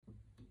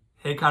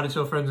Hey, Cottage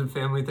Hill friends and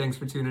family, thanks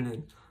for tuning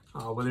in.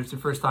 Whether it's your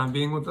first time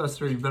being with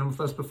us or you've been with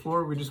us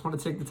before, we just want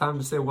to take the time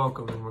to say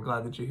welcome, and we're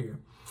glad that you're here.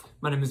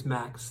 My name is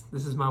Max.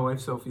 This is my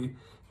wife, Sophie,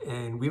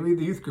 and we lead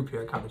the youth group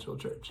here at Cottage Hill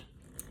Church.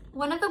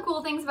 One of the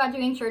cool things about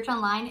doing church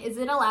online is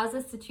it allows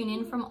us to tune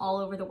in from all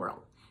over the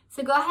world.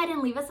 So go ahead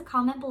and leave us a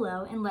comment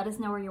below and let us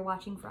know where you're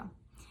watching from.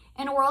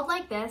 In a world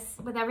like this,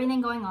 with everything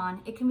going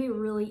on, it can be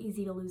really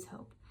easy to lose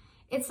hope.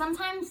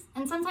 Sometimes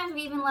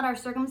we even let our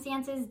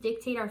circumstances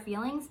dictate our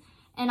feelings.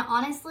 And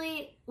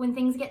honestly, when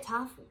things get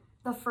tough,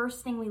 the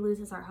first thing we lose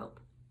is our hope.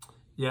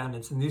 Yeah, and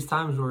it's in these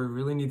times where we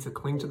really need to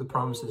cling to the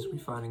promises we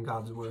find in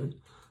God's word.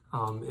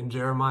 In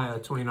Jeremiah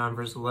 29,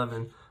 verse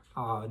 11,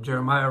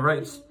 Jeremiah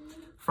writes,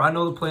 "For I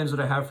know the plans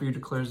that I have for you,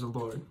 declares the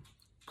Lord.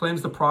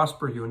 Plans to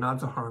prosper you and not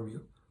to harm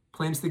you.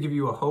 Plans to give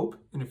you a hope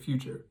and a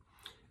future."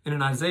 And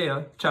in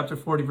Isaiah chapter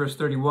 40, verse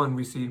 31,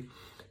 we see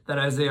that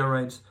Isaiah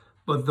writes,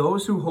 "But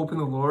those who hope in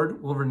the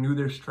Lord will renew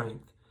their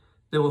strength.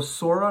 They will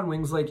soar on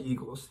wings like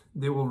eagles.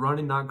 They will run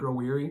and not grow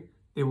weary.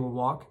 They will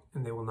walk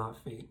and they will not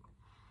faint."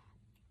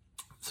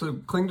 So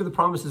cling to the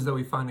promises that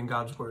we find in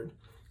God's word.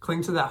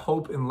 Cling to that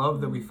hope and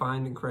love that we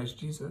find in Christ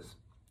Jesus.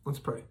 Let's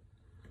pray.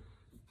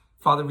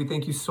 Father, we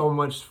thank you so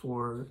much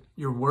for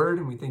your word,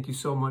 and we thank you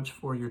so much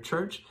for your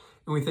church.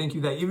 And we thank you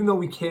that even though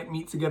we can't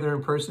meet together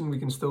in person, we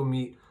can still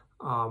meet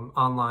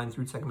online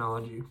through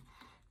technology.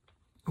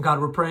 God,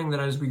 we're praying that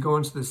as we go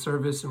into this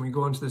service and we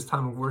go into this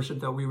time of worship,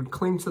 that we would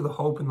cling to the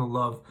hope and the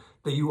love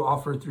that you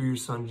offer through your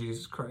Son,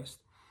 Jesus Christ.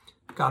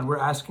 God, we're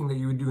asking that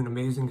you would do an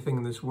amazing thing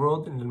in this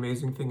world and an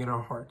amazing thing in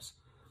our hearts.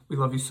 We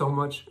love you so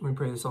much, and we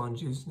pray this all in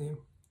Jesus' name.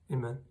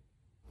 Amen.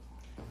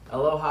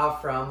 Aloha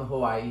from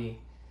Hawaii.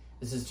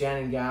 This is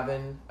Jan and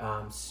Gavin.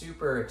 I'm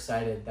super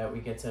excited that we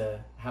get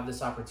to have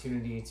this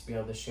opportunity to be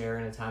able to share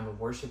in a time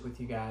of worship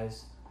with you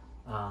guys,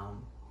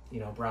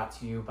 brought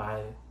to you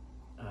by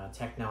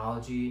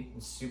technology.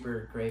 It's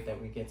super great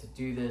that we get to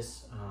do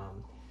this.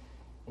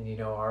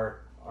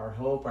 Our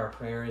hope, our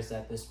prayer is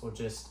that this will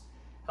just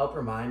help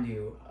remind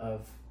you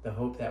of the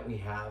hope that we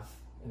have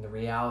and the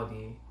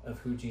reality of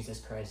who Jesus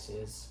Christ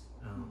is.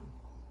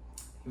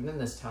 Even in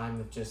this time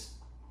of just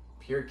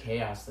pure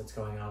chaos that's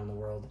going on in the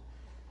world,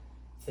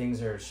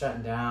 things are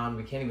shutting down.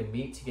 We can't even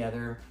meet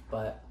together,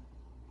 but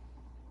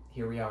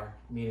here we are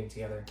meeting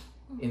together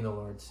in the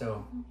Lord.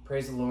 So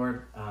praise the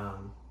Lord.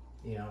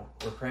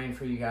 We're praying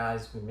for you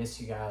guys. We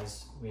miss you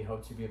guys. We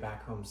hope to be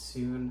back home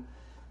soon.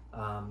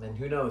 And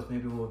who knows,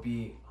 maybe we'll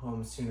be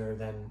home sooner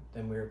than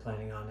we were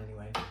planning on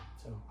anyway.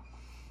 So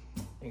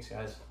thanks,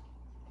 guys.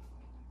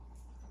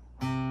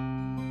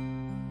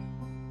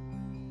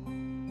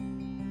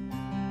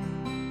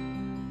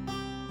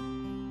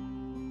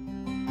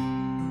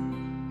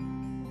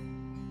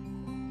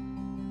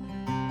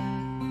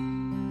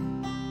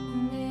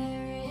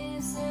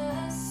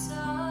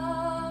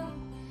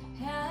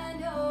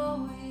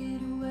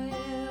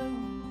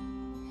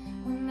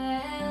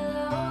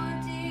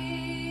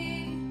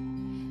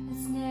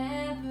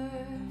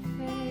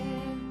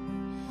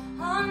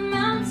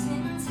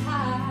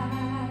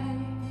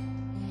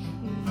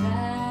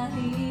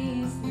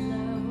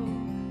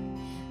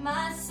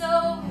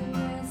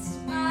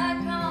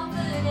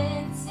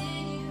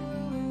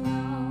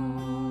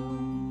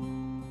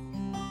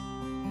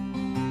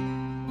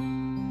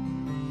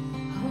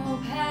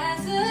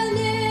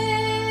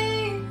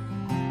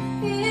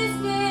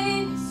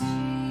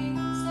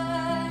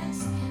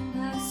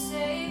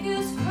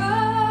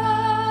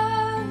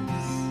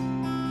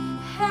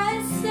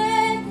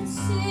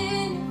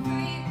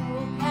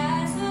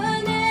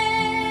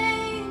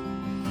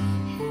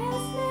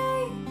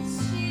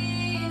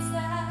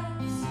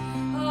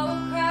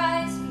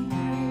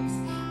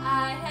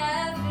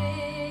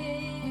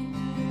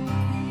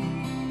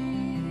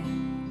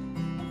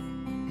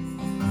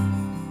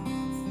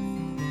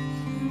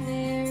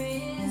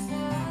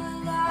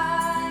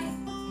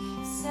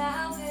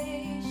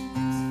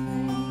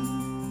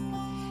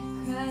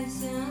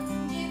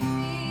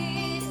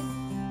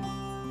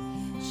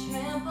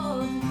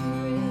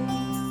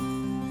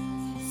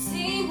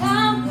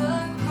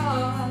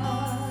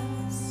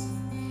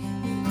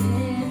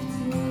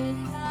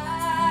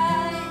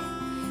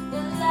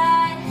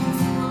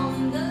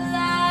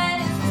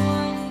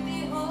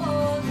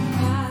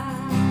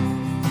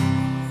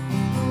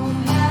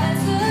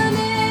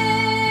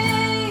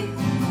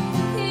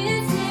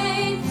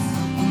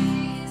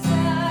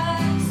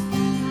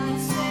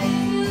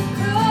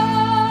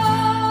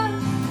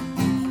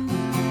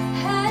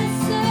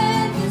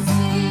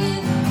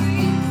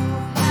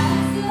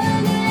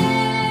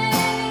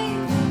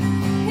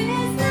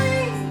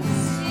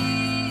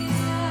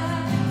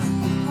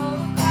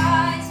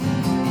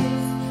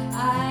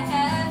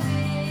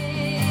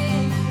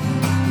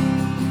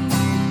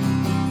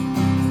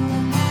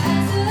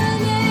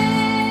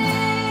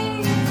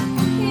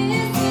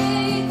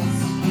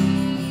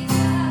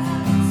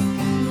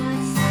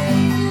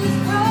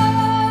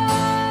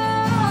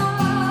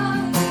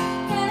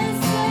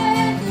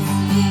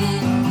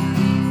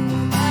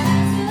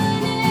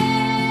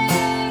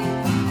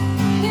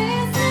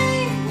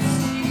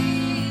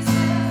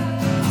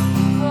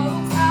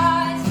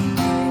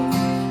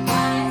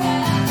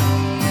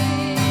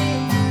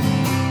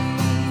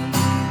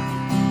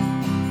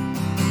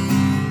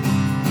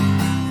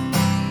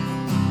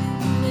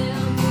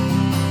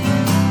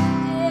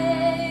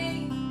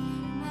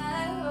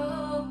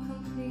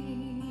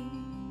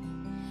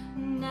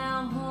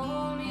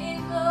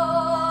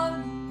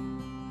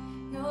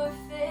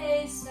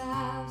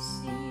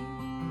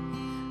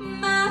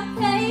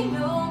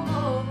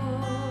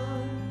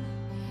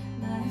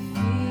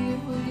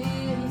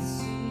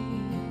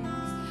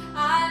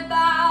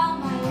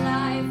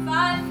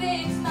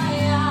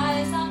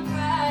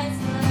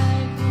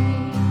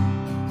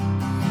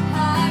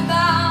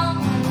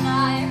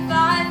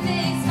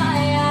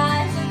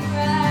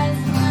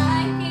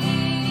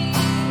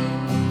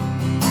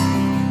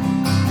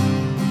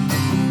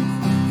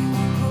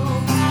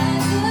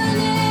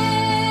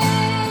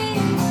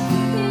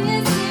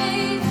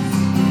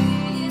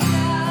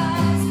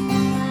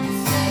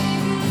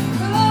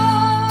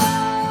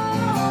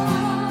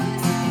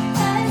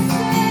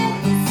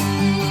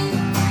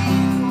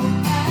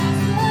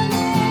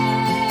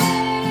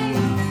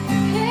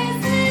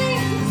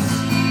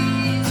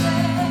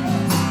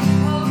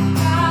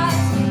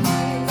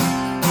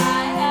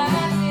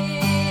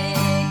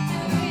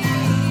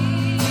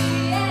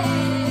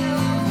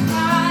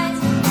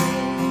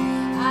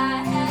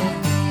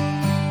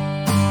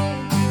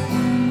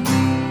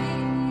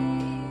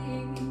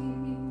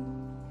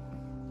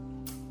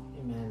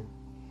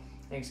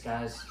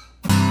 Chaz.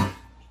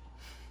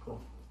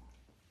 Cool.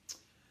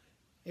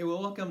 Hey, well,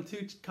 welcome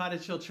to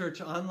Cottage Hill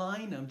Church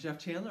Online. I'm Jeff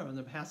Chandler on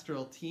the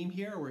pastoral team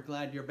here. We're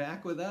glad you're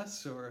back with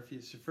us, or if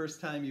it's your first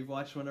time you've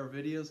watched one of our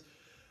videos,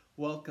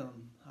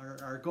 welcome.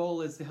 Our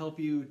goal is to help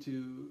you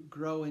to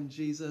grow in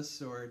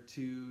Jesus or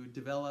to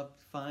develop,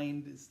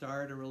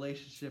 start a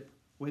relationship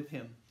with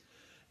Him.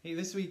 Hey,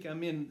 this week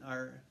I'm in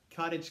our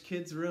cottage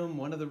kids room,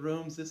 one of the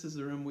rooms. This is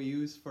the room we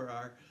use for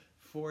our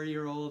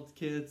 4-year-old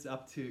kids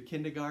up to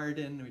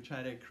kindergarten. We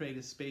try to create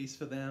a space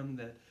for them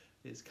that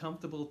is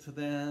comfortable to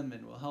them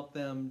and will help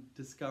them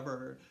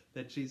discover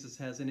that Jesus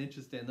has an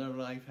interest in their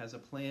life, has a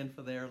plan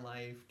for their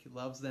life,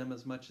 loves them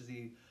as much as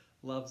He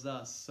loves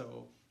us.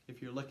 So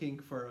if you're looking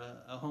for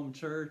a home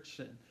church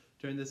and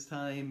during this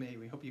time,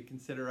 we hope you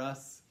consider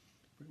us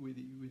with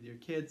your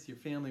kids, your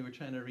family. We're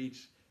trying to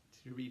reach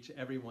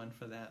everyone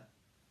for that.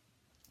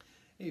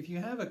 If you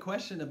have a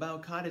question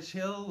about Cottage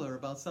Hill or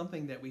about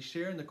something that we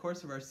share in the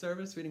course of our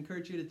service, we'd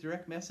encourage you to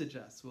direct message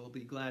us. We'll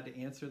be glad to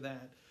answer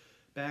that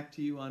back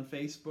to you on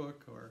Facebook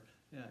or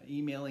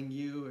emailing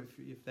you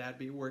if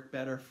that'd work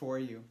better for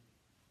you.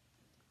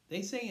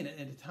 They say in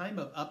a time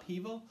of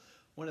upheaval,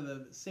 one of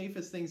the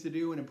safest things to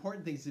do and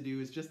important things to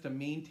do is just to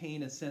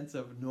maintain a sense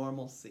of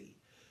normalcy.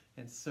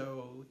 And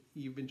so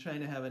you've been trying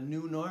to have a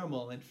new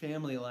normal in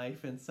family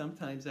life, and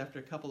sometimes after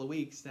a couple of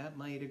weeks, that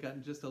might have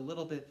gotten just a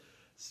little bit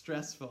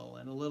stressful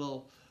and a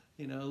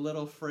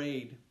little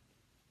frayed.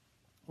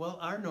 Well,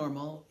 our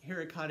normal here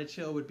at Cottage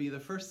Hill would be the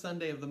first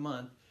Sunday of the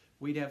month.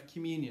 We'd have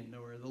communion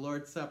or the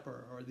Lord's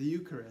Supper or the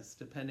Eucharist,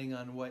 depending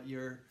on what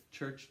your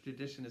church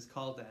tradition is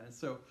called that. And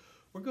so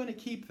we're going to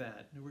keep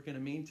that. We're going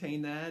to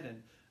maintain that.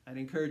 And I'd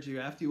encourage you,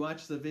 after you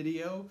watch the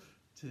video,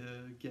 to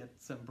get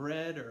some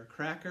bread or a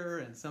cracker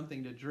and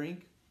something to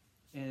drink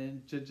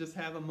and to just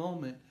have a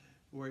moment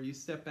where you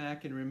step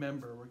back and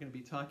remember. We're going to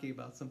be talking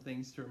about some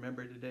things to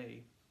remember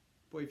today.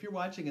 Boy, if you're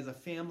watching as a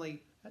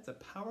family, that's a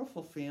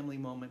powerful family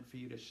moment for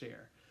you to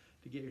share,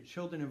 to get your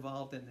children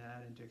involved in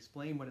that and to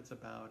explain what it's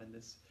about and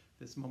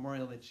this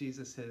memorial that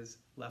Jesus has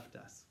left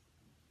us.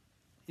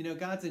 You know,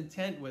 God's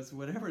intent was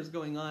whatever is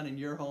going on in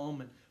your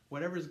home and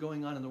whatever is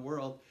going on in the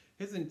world,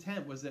 His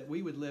intent was that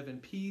we would live in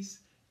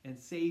peace and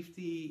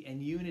safety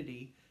and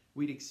unity.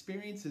 We'd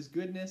experience His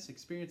goodness,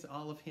 experience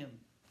all of Him.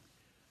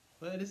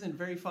 Well, it isn't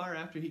very far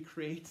after He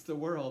creates the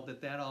world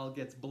that all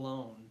gets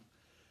blown.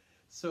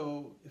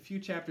 So a few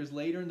chapters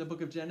later in the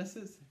book of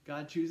Genesis,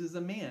 God chooses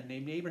a man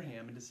named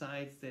Abraham and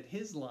decides that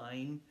his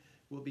line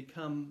will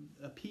become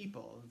a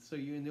people. And so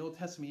in the Old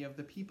Testament, you have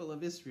the people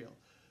of Israel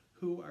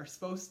who are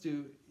supposed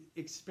to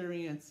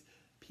experience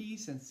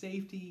peace and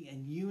safety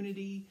and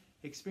unity,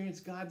 experience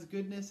God's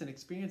goodness and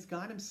experience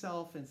God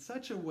Himself in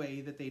such a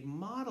way that they'd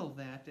model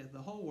that to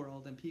the whole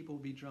world and people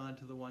will be drawn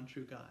to the one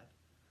true God.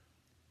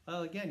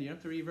 Well, again, you don't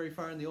have to read very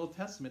far in the Old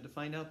Testament to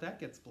find out that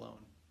gets blown.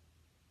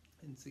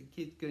 And so it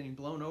keeps getting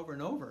blown over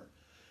and over.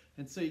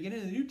 And so you get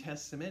into the New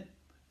Testament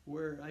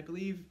where I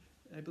believe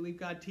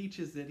God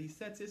teaches that He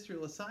sets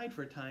Israel aside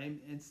for a time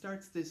and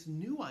starts this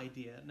new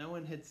idea no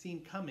one had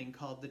seen coming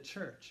called the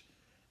church.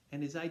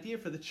 And His idea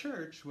for the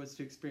church was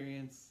to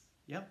experience,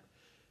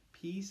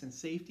 peace and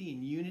safety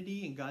and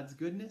unity and God's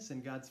goodness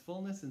and God's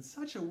fullness in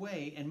such a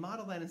way and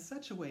model that in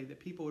such a way that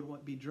people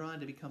would be drawn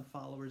to become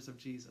followers of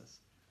Jesus.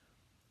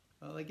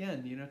 Well,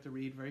 again, you don't have to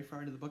read very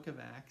far into the book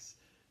of Acts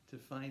to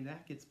find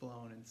that gets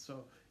blown. And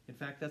so, in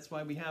fact, that's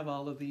why we have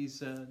all of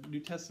these New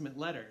Testament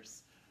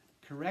letters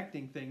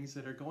correcting things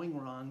that are going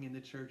wrong in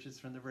the churches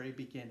from the very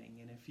beginning.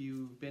 And if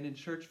you've been in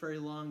church very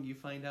long, you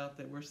find out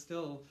that we're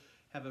still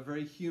have a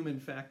very human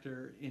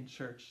factor in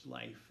church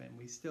life, and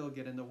we still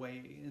get in the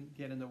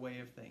way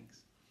of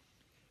things.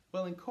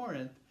 Well, in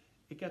Corinth,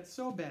 it got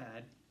so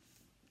bad.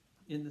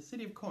 In the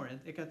city of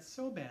Corinth, it got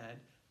so bad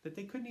that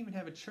they couldn't even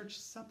have a church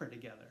supper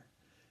together.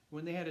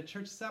 When they had a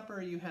church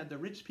supper, you had the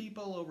rich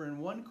people over in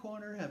one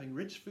corner having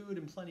rich food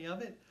and plenty of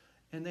it,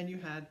 and then you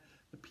had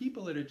the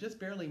people that are just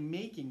barely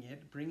making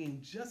it, bringing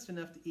just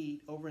enough to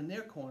eat over in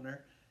their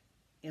corner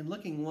and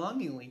looking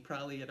longingly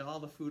probably at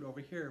all the food over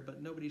here,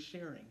 but nobody's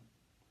sharing.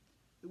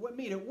 What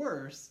made it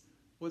worse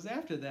was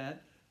after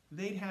that,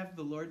 they'd have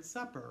the Lord's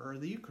Supper or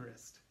the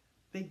Eucharist.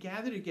 They'd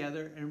gather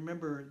together and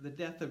remember the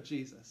death of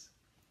Jesus.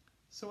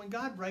 So when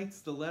God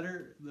writes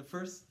the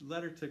first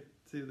letter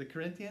to the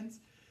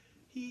Corinthians,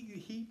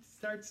 he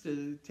starts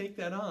to take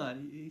that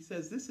on. He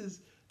says, this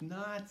is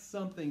not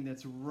something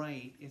that's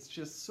right. It's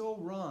just so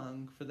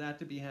wrong for that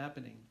to be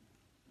happening.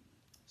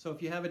 So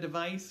if you have a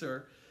device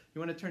or you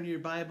want to turn to your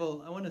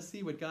Bible, I want to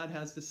see what God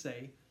has to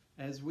say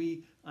as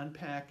we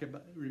unpack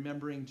about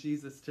remembering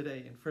Jesus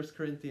today in 1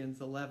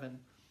 Corinthians 11,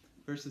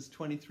 verses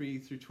 23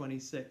 through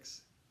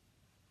 26.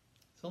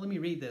 So let me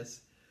read this.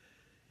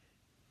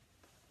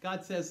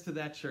 God says to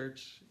that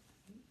church,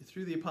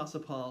 through the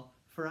Apostle Paul,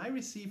 "For I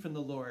received from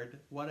the Lord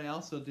what I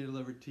also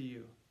delivered to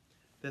you,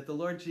 that the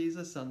Lord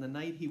Jesus, on the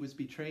night He was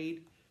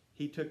betrayed,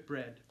 He took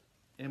bread.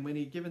 And when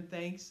He had given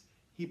thanks,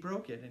 He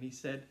broke it, and He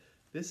said,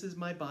 'This is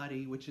my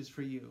body, which is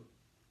for you.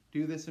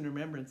 Do this in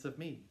remembrance of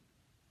me.'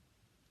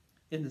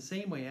 In the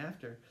same way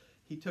after,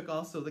 He took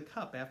also the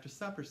cup after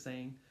supper,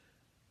 saying,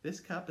 This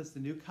cup is the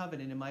new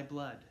covenant in my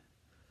blood.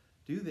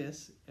 Do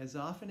this as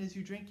often as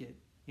you drink it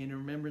in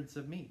remembrance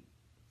of me.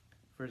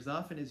 For as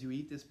often as you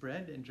eat this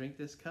bread and drink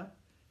this cup,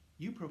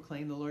 you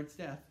proclaim the Lord's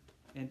death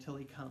until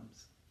he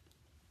comes.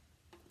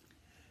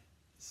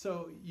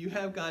 So you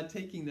have God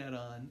taking that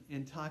on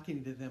and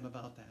talking to them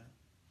about that.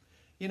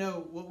 You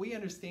know, what we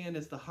understand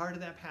as the heart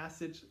of that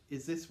passage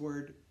is this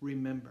word,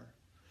 remember.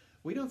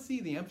 We don't see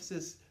the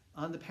emphasis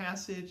on the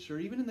passage or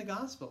even in the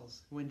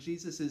Gospels when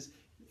Jesus is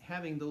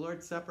having the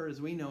Lord's Supper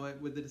as we know it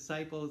with the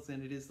disciples,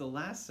 and it is the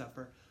Last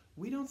Supper.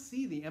 We don't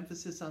see the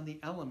emphasis on the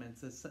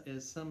elements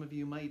as some of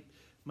you might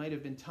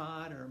have been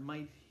taught or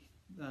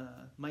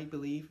might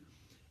believe.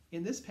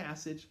 In this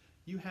passage,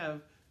 you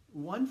have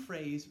one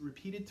phrase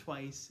repeated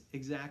twice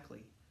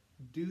exactly.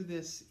 Do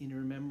this in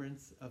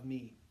remembrance of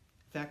me.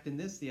 In fact, in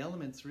this, the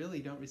elements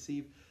really don't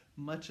receive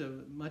much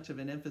of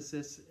an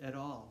emphasis at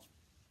all.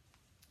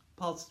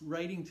 Paul's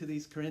writing to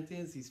these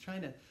Corinthians. He's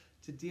trying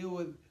to deal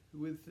with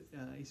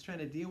he's trying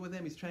to deal with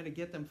them. He's trying to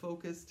get them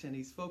focused, and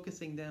he's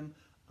focusing them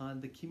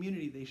on the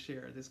community they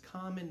share, this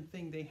common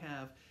thing they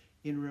have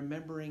in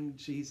remembering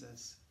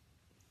Jesus.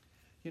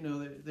 You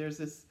know, there's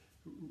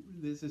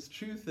this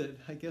truth that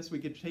I guess we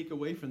could take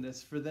away from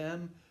this. For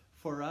them,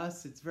 for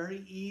us, it's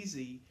very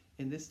easy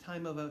in this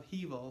time of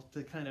upheaval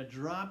to kind of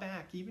draw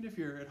back. Even if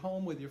you're at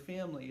home with your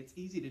family, it's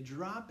easy to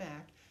draw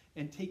back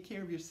and take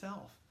care of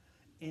yourself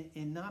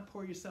and not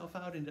pour yourself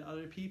out into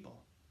other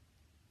people.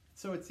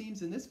 So it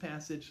seems in this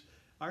passage,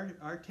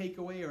 our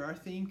takeaway or our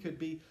theme could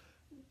be,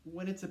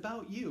 when it's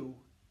about you,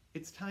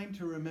 it's time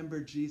to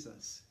remember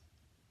Jesus.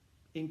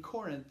 In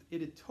Corinth,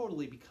 it had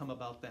totally become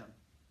about them.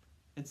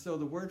 And so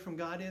the word from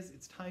God is,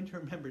 it's time to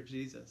remember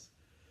Jesus.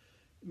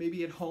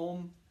 Maybe at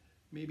home,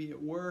 maybe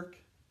at work,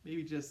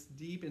 maybe just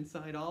deep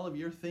inside all of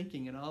your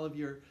thinking and all of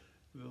the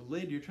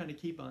lid you're trying to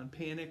keep on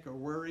panic or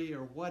worry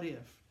or what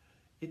if,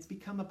 it's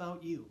become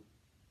about you.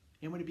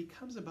 And when it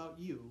becomes about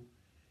you,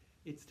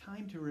 it's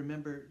time to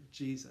remember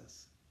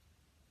Jesus.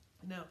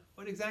 Now,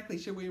 what exactly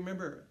should we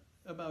remember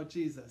about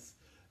Jesus?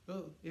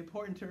 Well,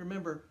 important to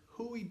remember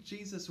who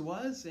Jesus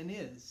was and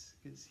is,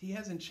 because he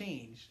hasn't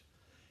changed.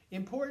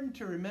 Important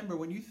to remember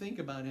when you think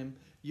about him,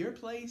 your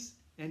place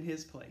and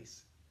his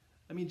place.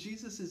 I mean,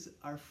 Jesus is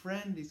our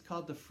friend. He's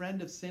called the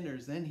friend of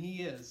sinners, and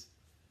he is.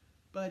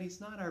 But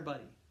he's not our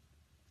buddy.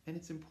 And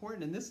it's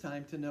important in this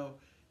time to know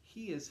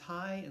he is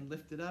high and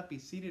lifted up.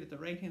 He's seated at the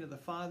right hand of the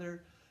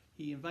Father.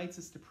 He invites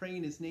us to pray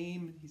in his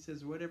name. He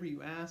says, whatever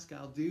you ask,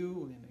 I'll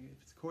do. And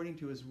if it's according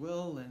to his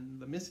will, and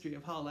the mystery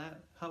of how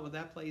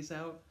that plays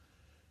out.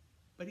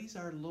 But he's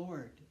our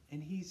Lord,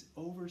 and he's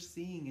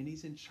overseeing, and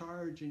he's in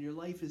charge, and your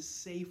life is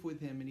safe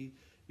with him, and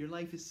your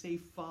life is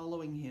safe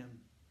following him.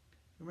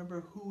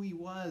 Remember who he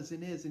was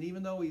and is. And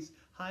even though he's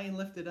high and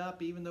lifted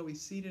up, even though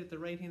he's seated at the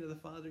right hand of the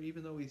Father,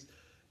 even though he's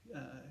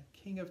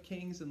King of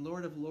Kings and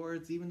Lord of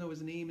Lords, even though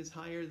his name is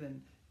higher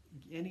than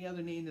any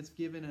other name that's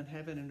given on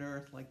heaven and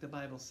earth, like the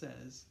Bible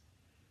says,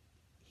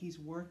 he's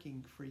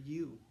working for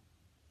you.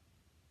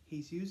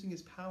 He's using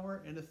his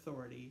power and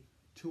authority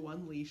to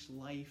unleash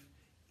life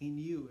in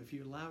you if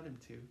you allowed him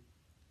to.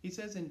 He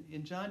says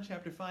in John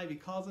chapter 5, he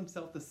calls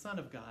himself the Son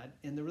of God,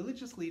 and the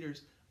religious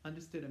leaders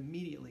understood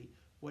immediately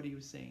what he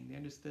was saying. They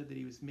understood that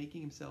he was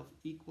making himself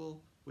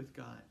equal with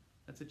God.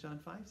 That's what John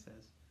 5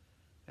 says.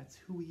 That's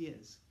who he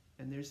is.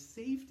 And there's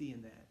safety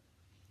in that.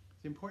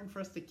 It's important for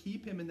us to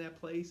keep him in that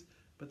place,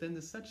 but then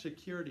there's such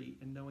security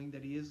in knowing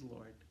that he is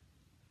Lord.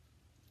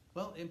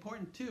 Well,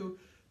 important too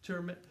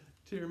to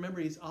remember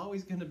he's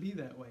always going to be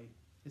that way.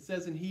 It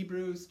says in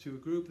Hebrews, to a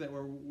group that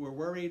were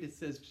worried, it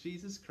says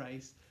Jesus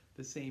Christ,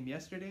 the same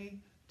yesterday,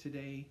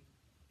 today,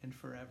 and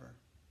forever.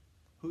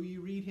 Who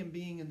you read him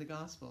being in the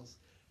Gospels,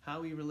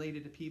 how he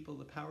related to people,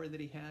 the power that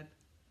he had,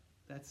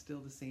 that's still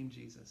the same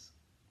Jesus.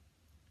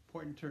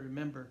 Important to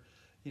remember,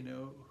 you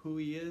know, who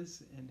he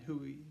is and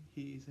who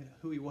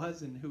he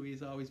was and who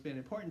he's always been.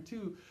 Important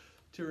too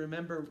to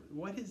remember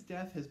what his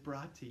death has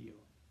brought to you.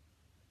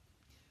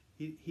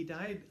 He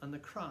died on the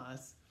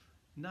cross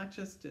not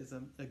just as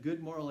a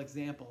good moral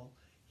example.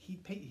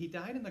 He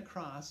died on the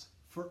cross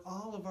for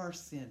all of our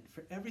sin,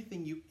 for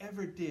everything you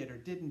ever did or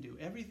didn't do,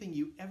 everything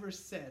you ever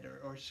said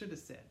or should have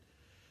said.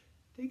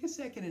 Take a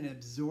second and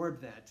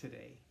absorb that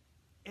today.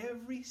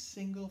 Every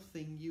single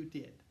thing you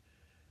did,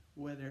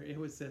 whether it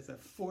was as a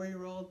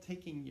 4-year-old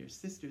taking your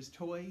sister's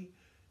toy,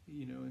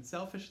 you know, and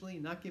selfishly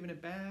not giving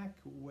it back,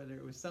 whether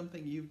it was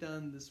something you've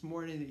done this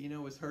morning that you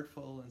know was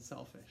hurtful and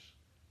selfish.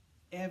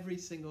 Every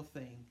single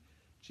thing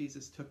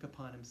Jesus took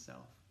upon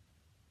himself.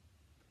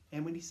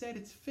 And when he said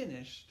it's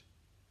finished,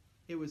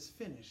 it was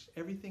finished.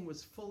 Everything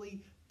was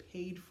fully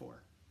paid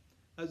for.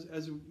 I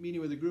was meeting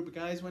with a group of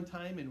guys one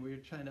time, and we were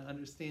trying to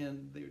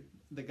understand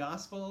the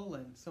gospel,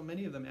 and so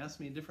many of them asked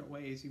me in different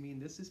ways, you mean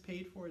this is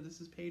paid for,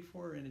 this is paid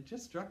for? And it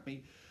just struck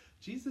me.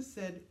 Jesus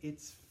said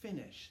it's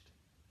finished.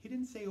 He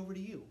didn't say over to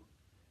you.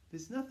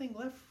 There's nothing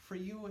left for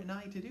you and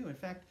I to do. In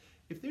fact,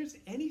 if there's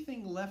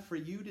anything left for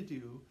you to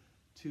do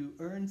to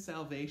earn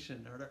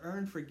salvation or to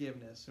earn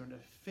forgiveness or to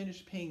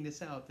finish paying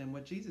this out, then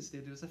what Jesus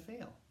did was a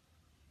fail.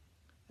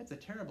 That's a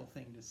terrible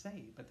thing to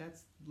say, but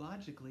that's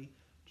logically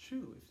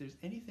true. If there's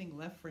anything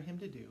left for him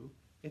to do,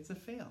 it's a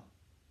fail.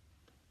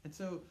 And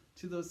so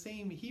to those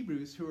same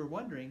Hebrews who are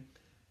wondering,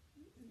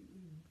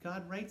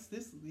 God writes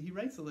this, he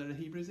writes the letter to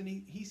Hebrews, and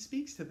he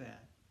speaks to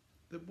that.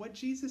 That what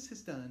Jesus has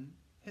done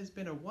has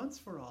been a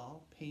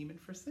once-for-all payment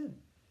for sin.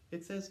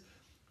 It says,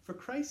 for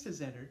Christ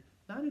has entered,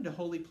 not into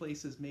holy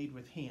places made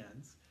with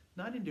hands,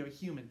 not into a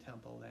human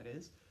temple, that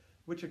is,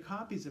 which are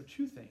copies of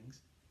true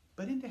things,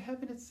 but into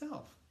heaven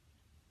itself,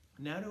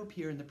 now to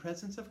appear in the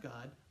presence of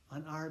God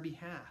on our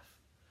behalf.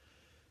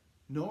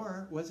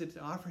 Nor was it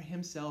to offer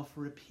himself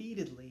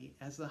repeatedly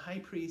as the high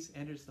priest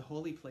enters the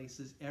holy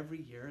places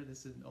every year,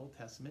 this is in the Old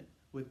Testament,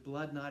 with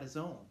blood not his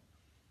own.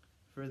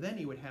 For then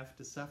he would have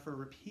to suffer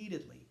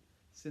repeatedly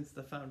since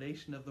the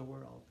foundation of the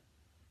world.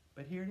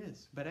 But here it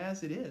is. But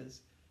as it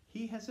is,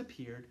 he has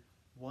appeared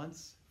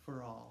once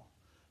for all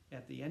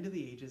at the end of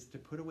the ages to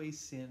put away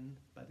sin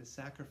by the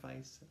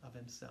sacrifice of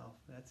himself.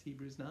 That's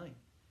Hebrews 9.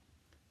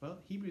 Well,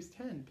 Hebrews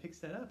 10 picks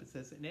that up. It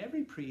says, and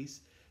every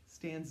priest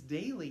stands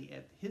daily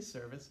at his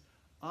service,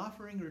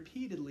 offering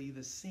repeatedly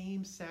the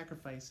same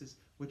sacrifices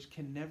which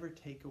can never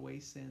take away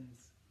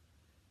sins.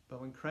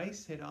 But when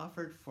Christ had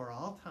offered for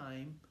all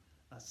time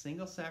a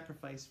single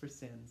sacrifice for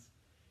sins,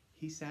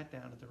 he sat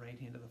down at the right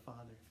hand of the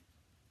Father.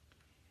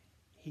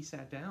 He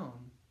sat down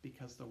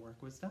because the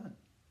work was done.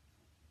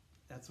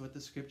 That's what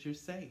the scriptures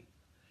say.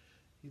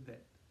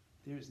 That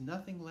there's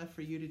nothing left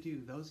for you to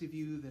do. Those of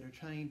you that are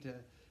trying to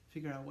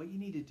figure out what you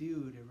need to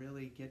do to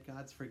really get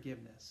God's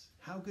forgiveness,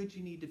 how good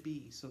you need to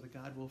be so that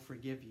God will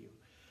forgive you,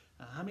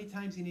 how many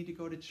times you need to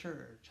go to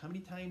church, how many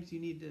times you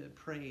need to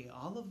pray,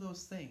 all of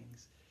those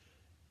things.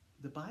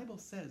 The Bible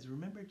says,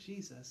 remember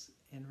Jesus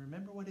and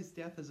remember what his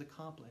death has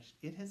accomplished.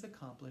 It has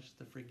accomplished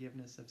the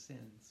forgiveness of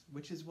sins,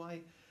 which is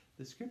why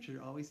the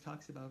scripture always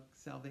talks about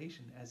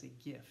salvation as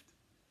a gift.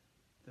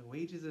 The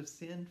wages of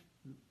sin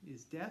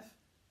is death.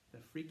 The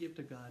free gift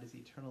of God is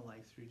eternal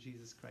life through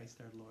Jesus Christ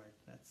our Lord.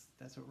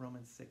 That's what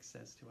Romans 6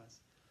 says to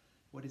us.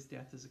 What his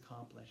death has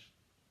accomplished.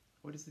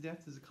 What his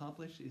death has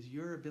accomplished is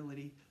your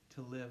ability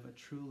to live a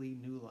truly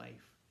new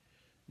life.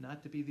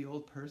 Not to be the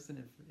old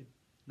person,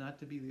 not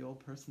to be the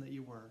old person that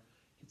you were.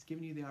 It's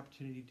given you the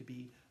opportunity to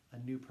be a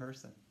new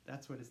person.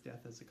 That's what his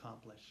death has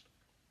accomplished.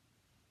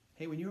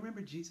 Hey, when you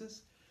remember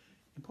Jesus,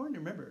 important to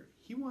remember,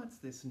 he wants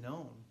this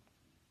known.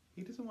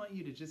 He doesn't want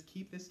you to just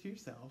keep this to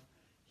yourself.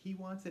 He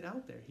wants it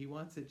out there. He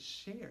wants it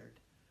shared.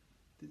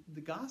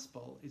 The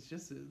gospel is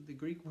just the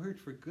Greek word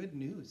for good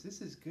news.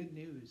 This is good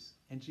news.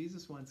 And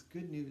Jesus wants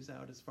good news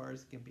out as far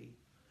as it can be.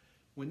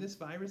 When this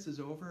virus is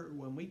over,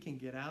 when we can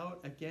get out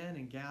again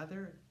and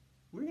gather,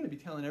 we're going to be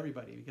telling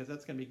everybody because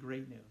that's going to be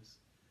great news.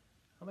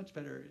 How much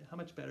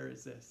better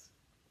is this?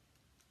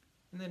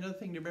 And then another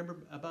thing to remember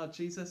about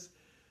Jesus,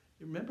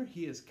 remember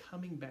he is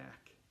coming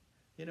back.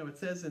 You know, it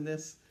says in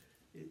this,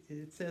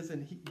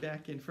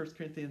 back in 1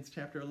 Corinthians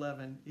chapter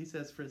 11, he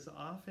says, for as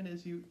often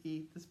as you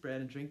eat this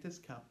bread and drink this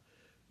cup,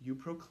 you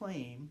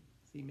proclaim,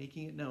 see,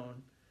 making it known,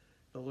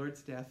 the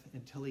Lord's death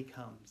until he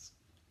comes.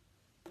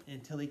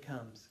 Until he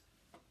comes.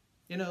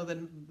 You know,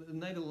 the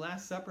night of the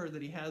Last Supper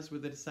that he has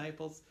with the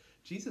disciples,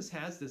 Jesus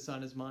has this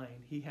on his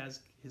mind. He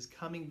has his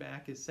coming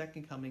back, his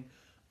second coming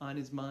on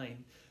his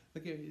mind.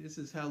 Look, this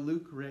is how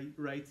Luke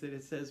writes it.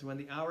 It says, when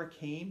the hour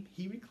came,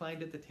 he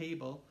reclined at the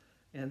table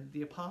and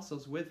the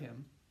apostles with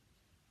him.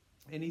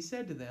 And he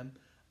said to them,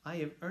 I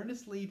have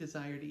earnestly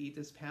desired to eat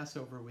this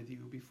Passover with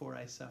you before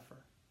I suffer.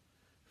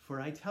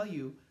 For I tell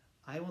you,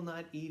 I will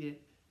not eat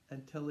it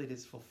until it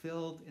is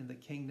fulfilled in the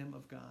kingdom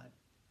of God.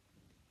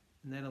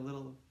 And then a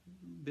little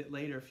bit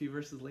later, a few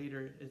verses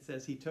later, it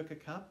says, he took a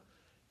cup,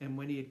 and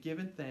when he had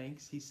given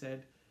thanks, he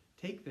said,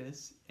 take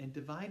this and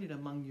divide it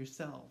among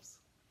yourselves.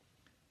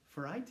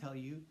 For I tell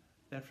you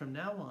that from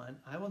now on,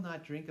 I will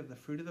not drink of the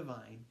fruit of the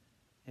vine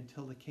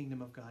until the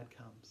kingdom of God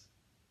comes.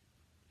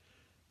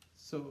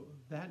 So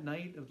that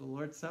night of the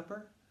Lord's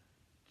Supper,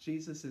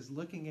 Jesus is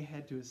looking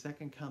ahead to his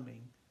second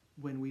coming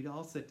when we'd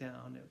all sit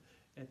down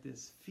at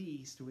this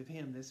feast with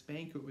him, this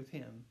banquet with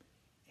him,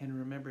 and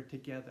remember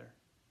together.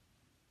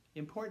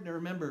 Important to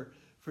remember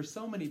for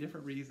so many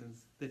different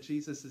reasons that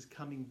Jesus is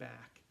coming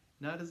back,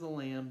 not as a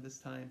lamb this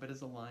time, but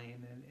as a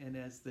lion and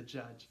as the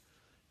judge.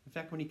 In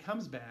fact, when he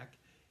comes back,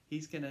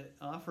 he's going to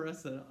offer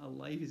us a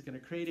life. He's going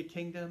to create a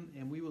kingdom,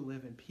 and we will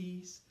live in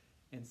peace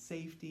and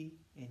safety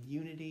and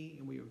unity,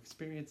 and we will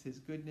experience his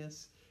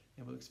goodness,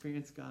 and we'll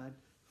experience God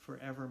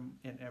forever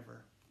and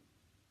ever.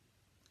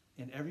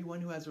 And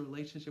everyone who has a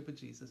relationship with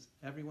Jesus,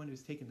 everyone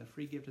who's taken the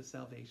free gift of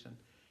salvation,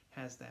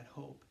 has that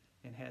hope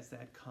and has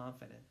that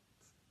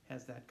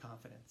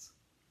confidence.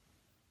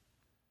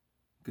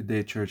 Good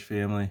day, church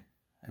family.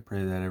 I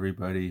pray that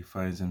everybody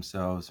finds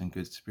themselves in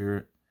good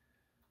spirit,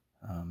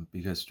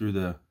 because through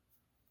the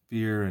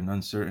fear and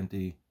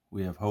uncertainty,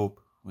 we have hope.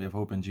 We have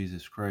hope in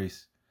Jesus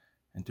Christ.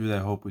 And through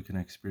that hope, we can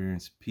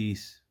experience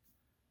peace,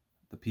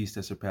 the peace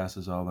that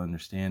surpasses all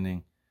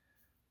understanding.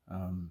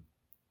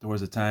 There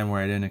was a time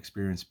where I didn't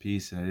experience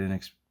peace and I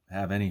didn't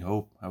have any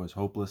hope. I was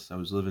hopeless. I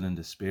was living in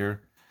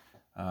despair.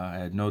 I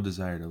had no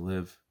desire to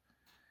live.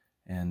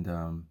 And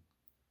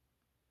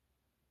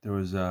there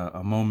was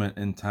a moment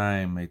in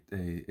time,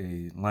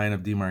 a line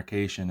of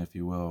demarcation, if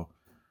you will,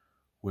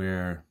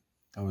 where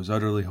I was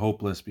utterly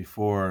hopeless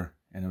before,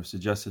 and it was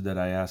suggested that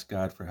I ask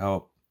God for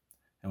help.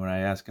 And when I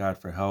asked God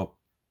for help,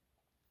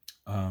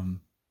 I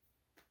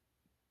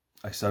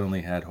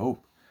suddenly had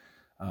hope.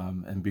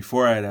 And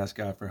before I had asked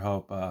God for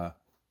help,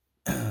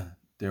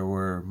 there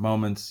were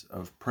moments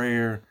of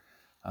prayer,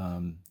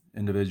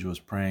 individuals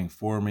praying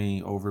for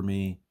me, over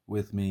me,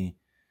 with me,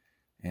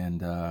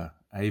 and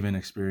I even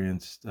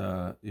experienced,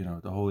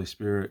 the Holy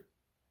Spirit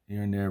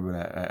here and there,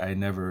 but I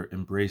never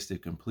embraced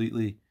it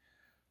completely,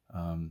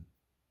 and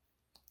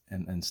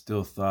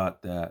still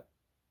thought that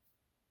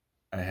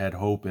I had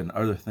hope in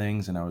other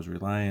things, and I was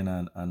relying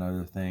on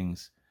other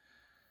things,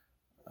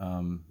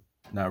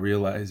 not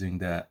realizing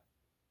that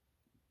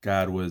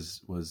God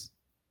was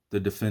the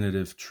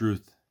definitive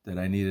truth that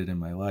I needed in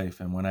my life.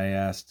 And when I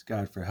asked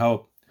God for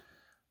help,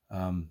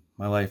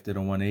 my life did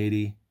a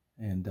 180,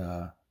 and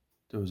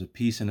there was a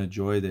peace and a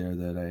joy there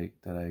that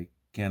I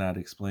cannot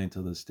explain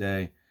to this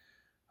day.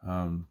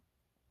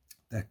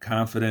 That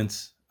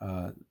confidence,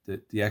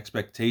 the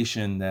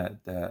expectation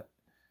that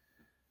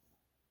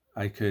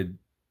I could,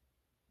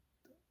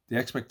 the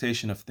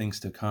expectation of things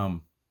to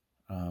come,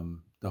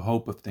 the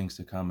hope of things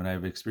to come. And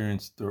I've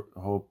experienced the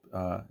hope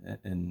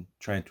in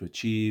trying to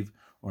achieve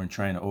or in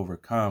trying to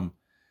overcome.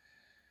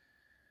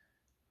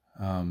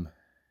 And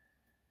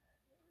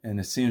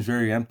it seems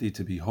very empty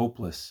to be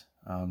hopeless.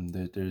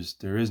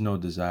 There is no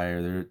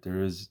desire.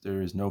 There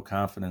is no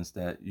confidence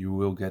that you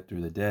will get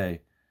through the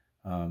day.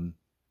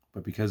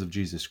 But because of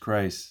Jesus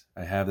Christ,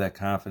 I have that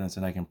confidence,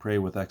 and I can pray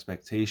with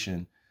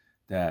expectation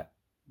that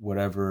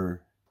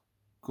whatever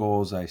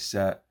goals I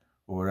set,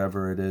 or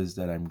whatever it is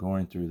that I'm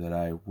going through, that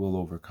I will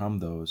overcome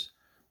those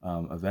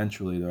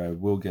eventually, that I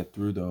will get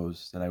through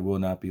those, that I will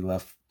not be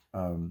left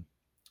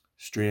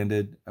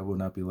stranded, I will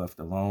not be left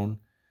alone.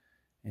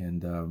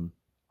 And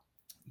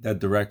that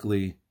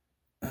directly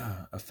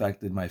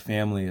affected my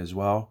family as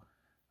well,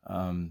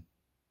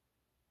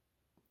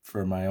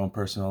 for my own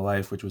personal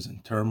life, which was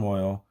in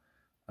turmoil,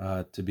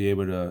 to be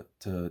able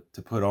to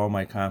put all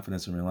my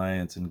confidence and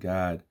reliance in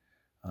God,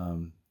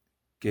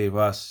 gave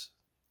us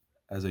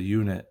as a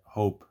unit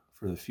hope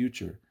for the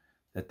future,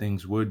 that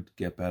things would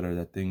get better,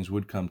 that things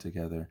would come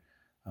together,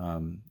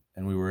 and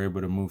we were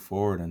able to move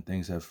forward, and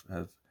things have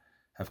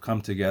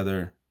come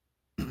together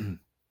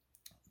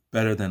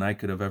better than I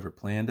could have ever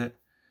planned it,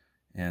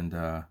 and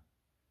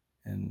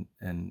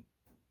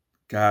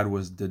God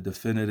was the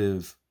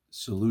definitive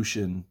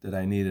solution that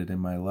I needed in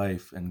my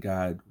life, and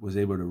God was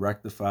able to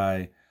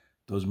rectify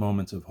those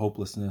moments of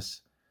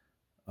hopelessness,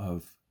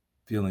 of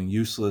feeling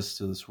useless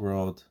to this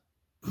world,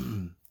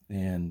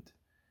 and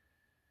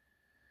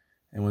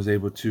was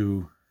able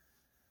to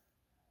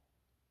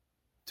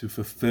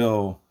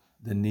fulfill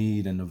the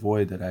need and the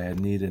void that I had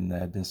needed and that I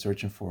had been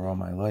searching for all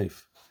my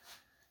life.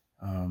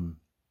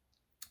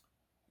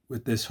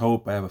 With this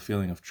hope, I have a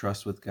feeling of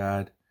trust with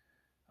God,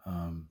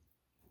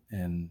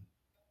 and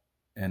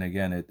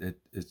again,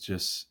 it's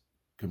just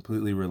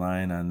completely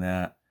relying on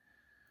that.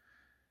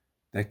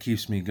 That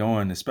keeps me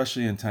going,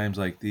 especially in times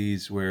like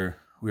these where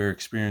we're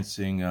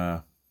experiencing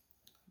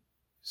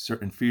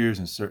certain fears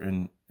and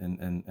certain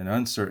and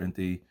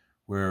uncertainty,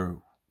 where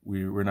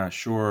we're not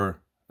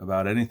sure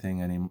about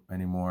anything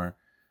anymore.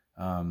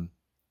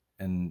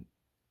 And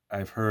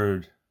I've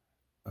heard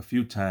a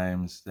few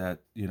times that,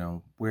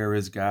 where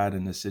is God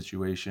in this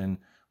situation?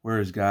 Where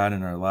is God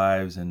in our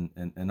lives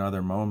and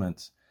other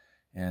moments?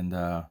 And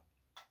I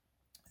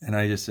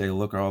just say,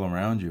 look all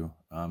around you.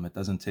 It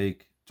doesn't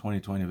take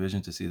 20/20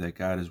 vision to see that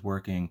God is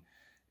working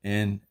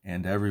in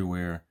and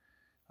everywhere.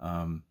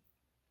 And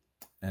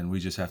we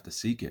just have to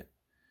seek it.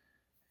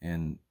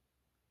 And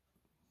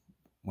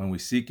when we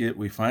seek it,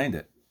 we find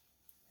it.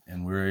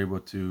 And we're able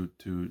to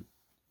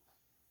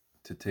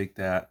take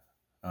that,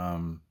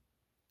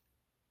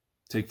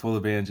 take full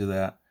advantage of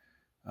that,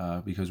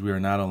 because we are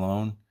not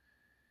alone.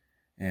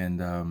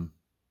 And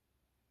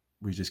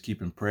we just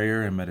keep in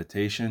prayer and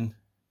meditation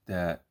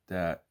that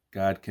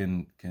God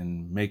can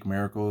make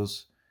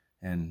miracles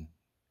and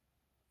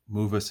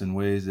move us in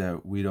ways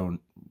that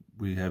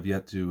we have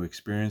yet to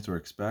experience or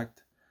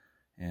expect.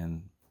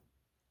 And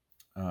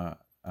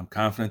I'm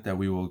confident that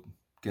we will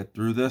get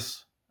through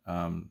this,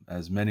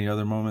 as many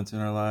other moments in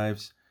our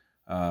lives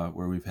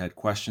where we've had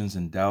questions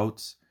and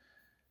doubts.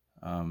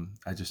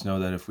 I just know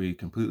that if we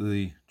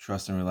completely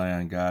trust and rely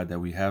on God, that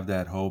we have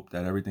that hope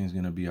that everything's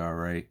going to be all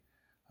right,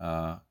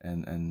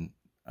 and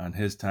on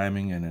His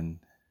timing and in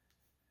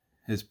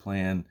His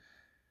plan,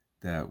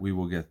 that we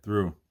will get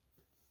through.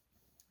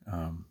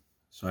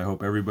 So I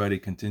hope everybody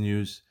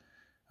continues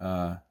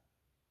to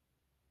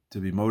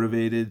be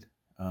motivated,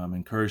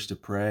 encouraged to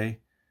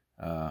pray.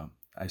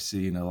 I've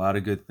seen a lot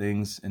of good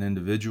things in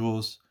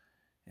individuals,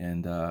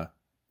 and I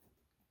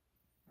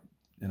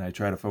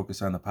try to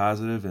focus on the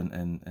positive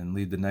and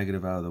leave the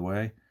negative out of the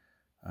way.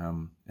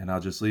 And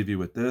I'll just leave you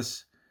with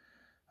this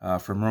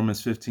from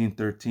Romans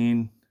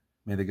 15:13.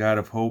 May the God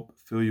of hope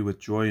fill you with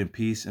joy and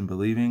peace in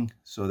believing,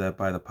 so that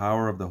by the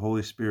power of the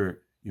Holy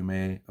Spirit you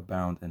may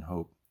abound in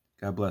hope.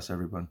 God bless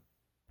everyone.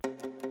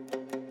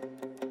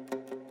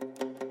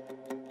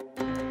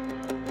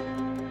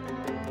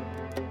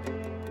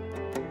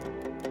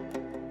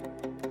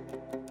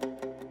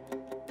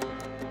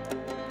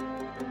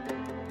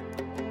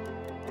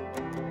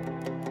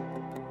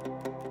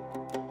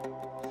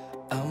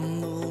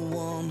 I'm the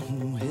one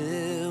who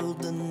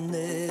held the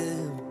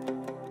nail.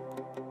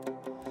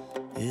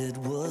 It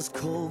was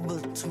cold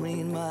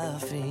between my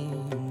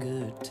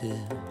fingertips.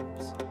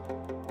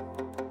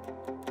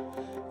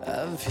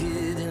 I've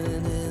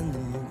hidden in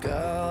the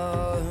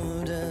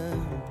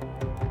garden.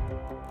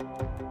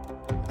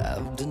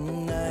 I've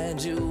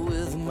denied you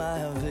with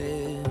my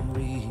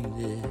very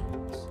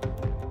lips.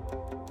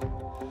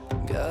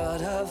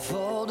 God, I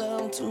fall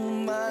down to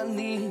my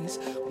knees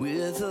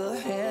with a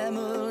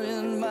hammer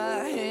in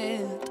my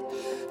hand.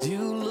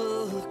 You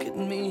look at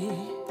me,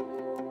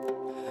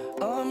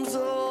 arms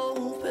open,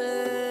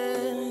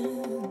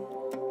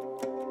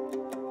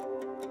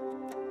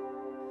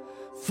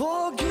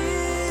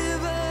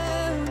 forgiven,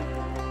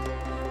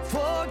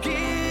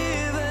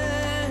 forgiven.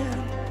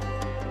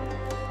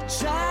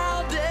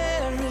 Child,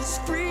 there is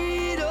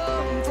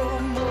freedom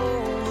from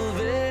all of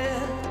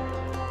it.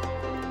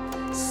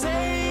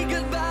 Say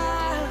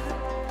goodbye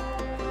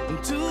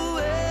to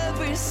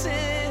every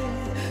sin.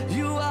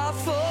 You are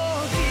forgiven.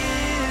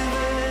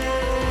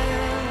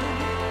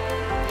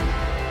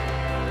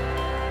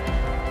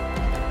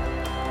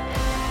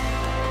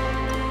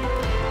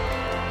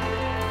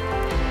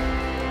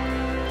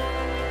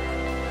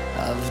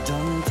 I've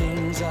done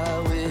things I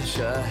wish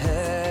I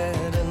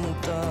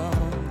hadn't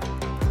done.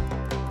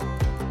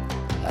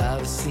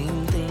 I've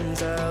seen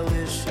things I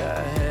wish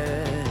I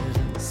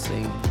hadn't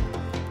seen.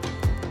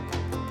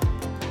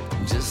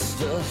 Just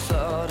the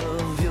thought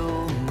of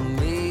your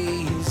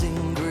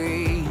amazing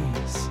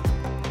grace,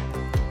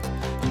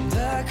 and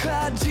I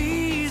cried,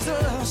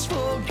 Jesus,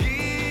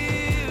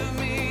 forgive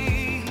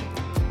me.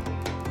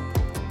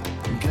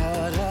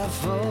 God, I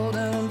fall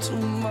down to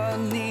my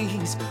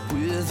knees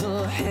with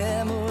a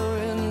hammer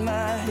in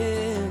my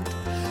hand.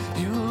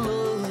 You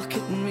look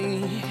at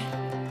me,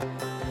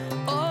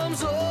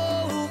 arms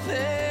open,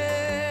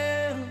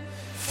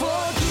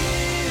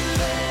 forgiven,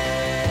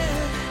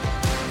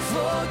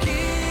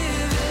 forgiven.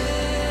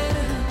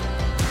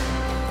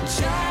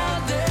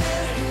 Child,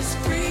 there is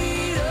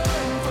freedom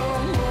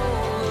from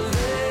all of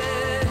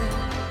it.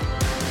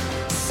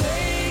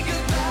 Say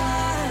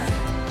goodbye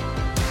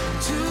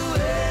to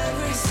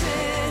every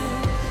sin.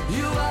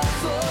 You are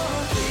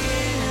forgiven.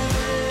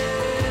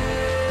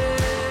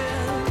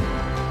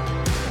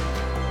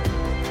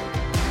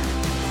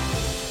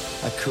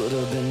 I could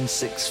have been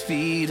 6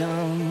 feet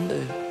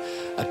under.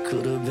 I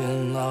could have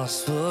been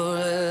lost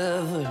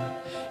forever.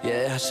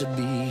 Yeah, I should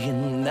be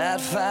in that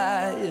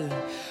fire,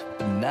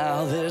 but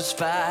now there's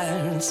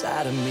fire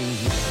inside of me.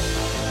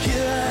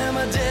 Here I am,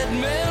 a dead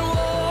man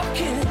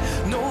walking.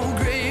 No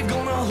grave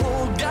gonna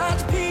hold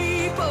God's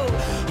people.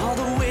 All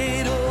the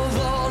weight of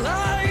all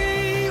our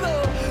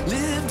evil,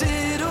 lived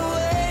it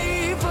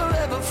away,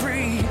 forever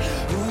free.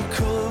 Who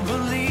could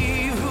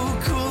believe? Who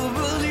could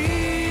believe?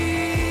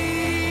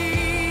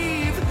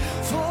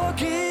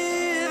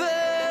 Forgiven,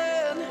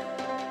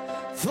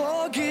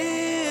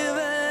 forgiven.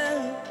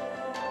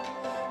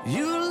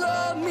 You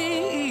love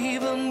me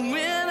even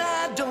when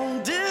I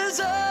don't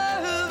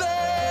deserve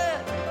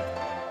it.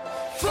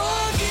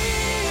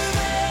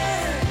 Forgiven,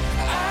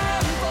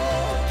 I'm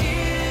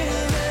forgiven.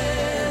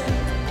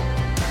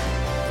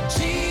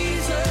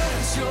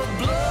 Jesus, your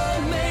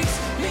blood makes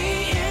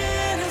me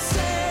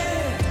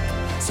innocent.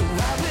 So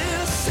I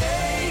will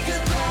say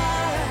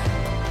goodbye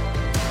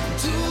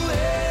to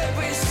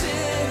every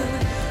sin.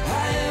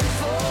 I am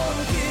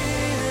forgiven.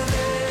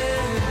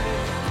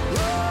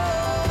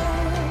 Oh,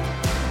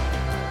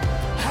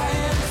 I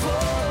am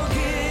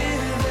forgiven.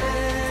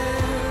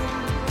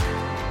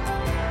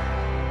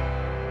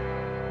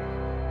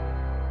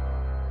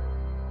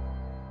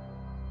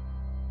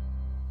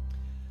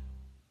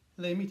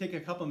 Let me take a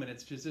couple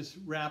minutes to just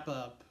wrap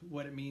up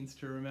what it means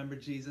to remember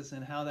Jesus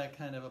and how that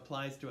kind of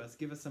applies to us.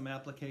 Give us some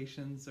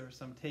applications or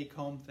some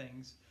take-home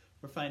things.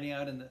 We're finding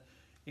out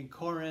in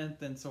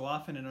Corinth and so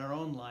often in our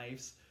own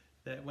lives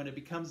that when it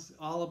becomes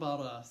all about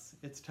us,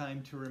 it's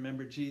time to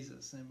remember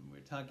Jesus. And we're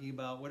talking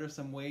about what are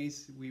some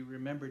ways we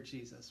remember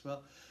Jesus.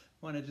 Well,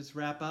 I want to just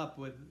wrap up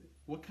with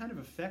what kind of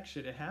effect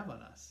should it have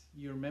on us?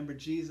 You remember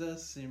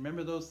Jesus, you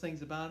remember those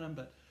things about him,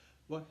 but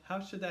how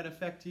should that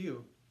affect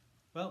you?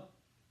 Well,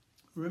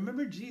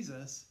 remember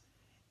Jesus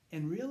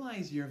and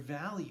realize your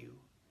value.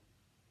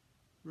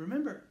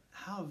 Remember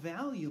how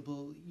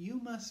valuable you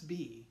must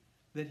be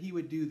that he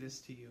would do this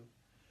to you.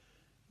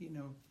 You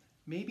know,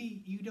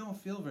 maybe you don't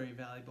feel very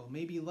valuable.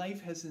 Maybe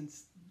life's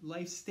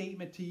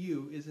statement to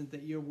you isn't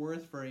that you're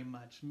worth very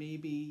much.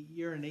 Maybe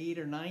you're an 8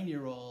 or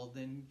 9-year-old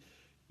and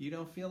you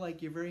don't feel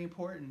like you're very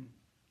important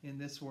in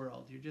this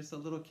world. You're just a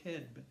little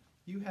kid, but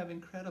you have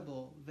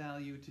incredible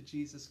value to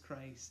Jesus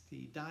Christ.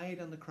 He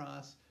died on the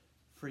cross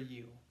for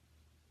you.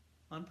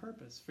 on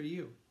purpose for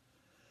you.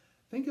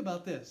 Think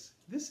about this.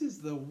 This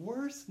is the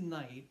worst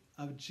night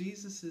of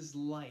Jesus'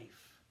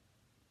 life.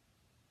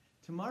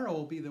 Tomorrow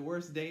will be the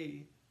worst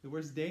day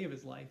of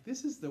his life.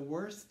 This is the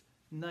worst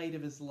night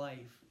of his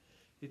life.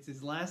 It's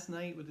his last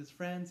night with his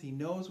friends. He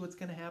knows what's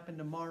going to happen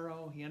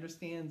tomorrow. He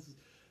understands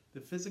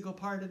the physical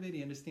part of it.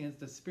 He understands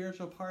the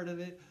spiritual part of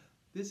it.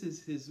 This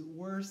is his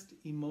worst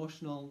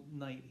emotional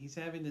night. He's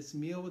having this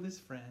meal with his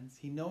friends.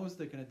 He knows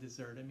they're going to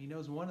desert him. He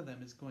knows one of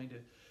them is going to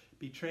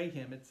betray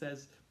him. It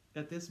says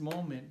at this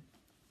moment,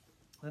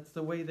 that's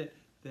the way that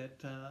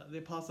the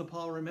Apostle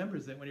Paul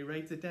remembers it when he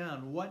writes it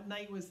down. What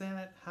night was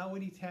that? How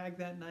would he tag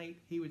that night?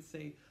 He would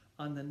say,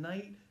 on the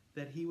night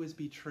that he was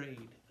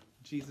betrayed,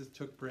 Jesus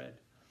took bread.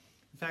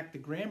 In fact, the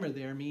grammar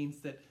there means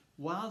that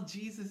while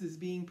Jesus is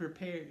being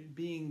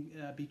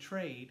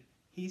betrayed,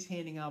 he's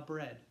handing out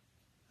bread.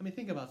 I mean,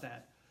 think about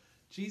that.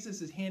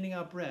 Jesus is handing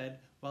out bread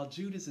while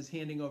Judas is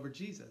handing over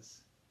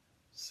Jesus.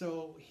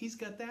 So he's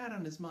got that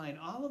on his mind,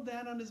 all of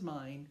that on his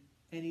mind,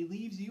 and he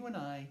leaves you and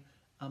I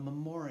a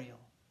memorial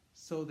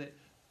so that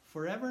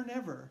forever and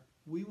ever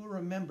we will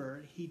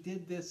remember he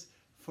did this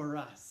for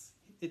us.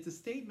 It's a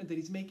statement that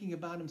he's making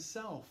about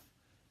himself,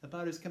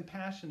 about his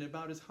compassion,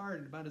 about his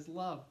heart, about his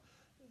love.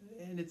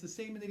 And it's a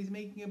statement that he's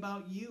making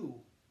about you,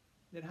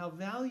 that how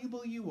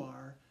valuable you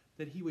are,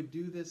 that he would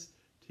do this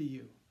to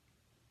you.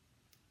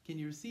 Can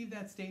you receive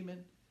that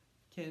statement?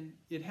 Can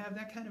it have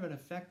that kind of an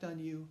effect on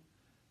you,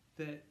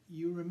 that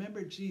you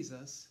remember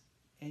Jesus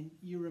and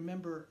you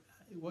remember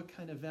what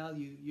kind of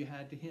value you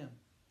had to him?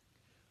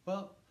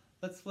 Well,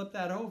 let's flip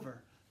that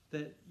over,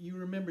 that you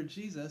remember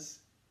Jesus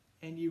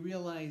and you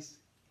realize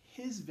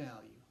his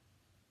value.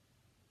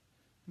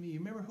 I mean, you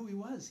remember who he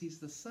was. He's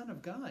the Son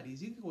of God.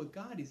 He's equal with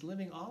God. He's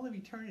living all of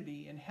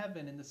eternity in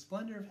heaven, in the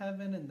splendor of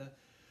heaven, and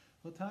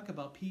we'll talk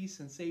about peace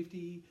and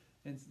safety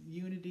and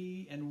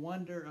unity and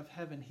wonder of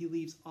heaven. He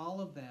leaves all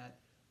of that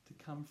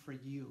to come for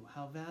you.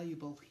 How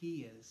valuable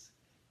he is.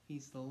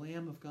 He's the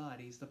Lamb of God.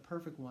 He's the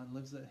perfect one.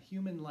 Lives a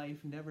human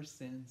life, never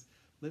sins.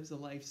 Lives a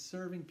life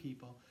serving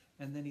people.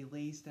 And then he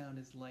lays down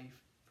his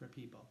life for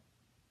people.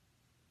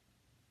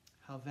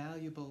 How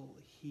valuable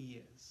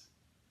he is.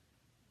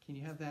 Can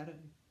you have that?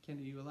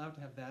 Can you allow it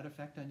to have that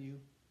effect on you?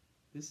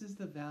 This is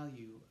the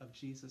value of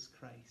Jesus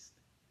Christ.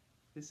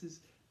 This is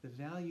the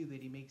value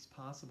that he makes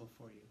possible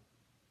for you.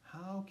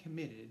 How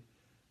committed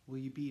will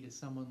you be to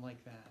someone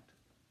like that?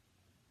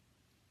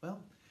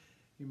 Well,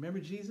 you remember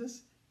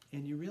Jesus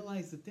and you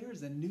realize that there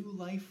is a new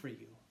life for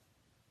you.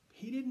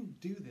 He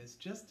didn't do this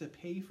just to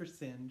pay for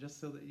sin,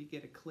 just so that you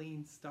get a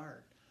clean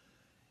start.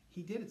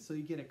 He did it so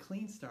you get a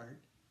clean start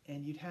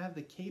and you'd have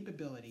the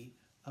capability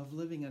of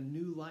living a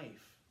new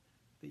life.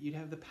 That you'd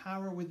have the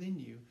power within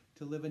you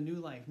to live a new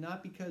life.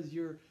 Not because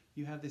you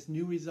have this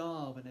new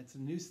resolve and it's a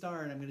new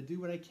start. I'm going to do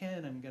what I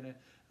can. I'm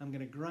going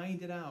to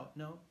grind it out.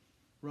 No.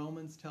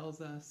 Romans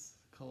tells us,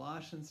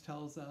 Colossians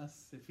tells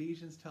us,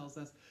 Ephesians tells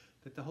us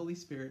that the Holy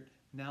Spirit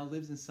now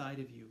lives inside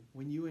of you.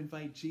 When you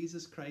invite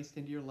Jesus Christ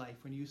into your life,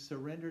 when you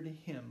surrender to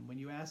him, when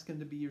you ask him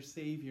to be your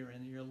Savior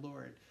and your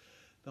Lord,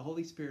 the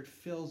Holy Spirit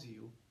fills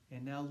you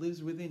and now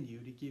lives within you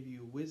to give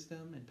you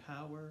wisdom and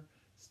power,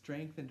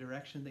 strength and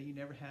direction that you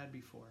never had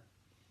before.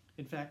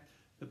 In fact,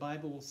 the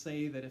Bible will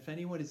say that if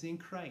anyone is in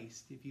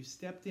Christ, if you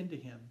stepped into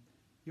him,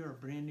 you're a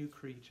brand new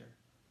creature.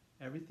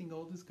 Everything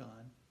old is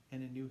gone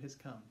and a new has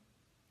come.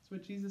 That's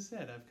what Jesus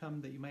said. I've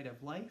come that you might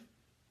have life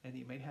and that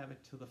you might have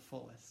it to the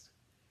fullest.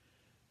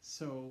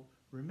 So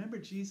remember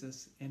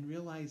Jesus and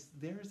realize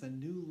there's a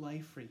new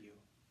life for you.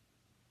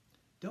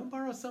 Don't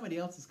borrow somebody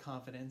else's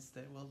confidence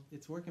that, well,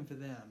 it's working for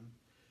them.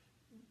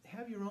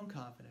 Have your own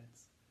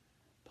confidence.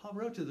 Paul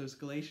wrote to those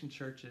Galatian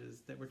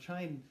churches that were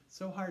trying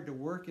so hard to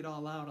work it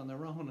all out on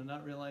their own and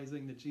not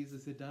realizing that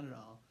Jesus had done it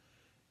all.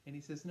 And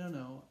he says,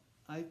 no,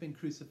 I've been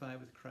crucified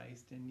with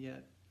Christ, and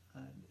yet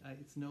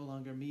it's no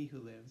longer me who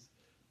lives,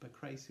 but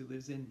Christ who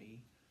lives in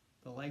me.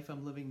 The life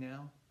I'm living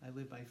now, I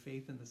live by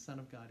faith in the Son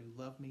of God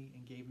who loved me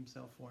and gave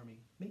himself for me.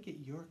 Make it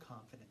your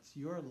confidence,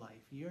 your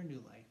life, your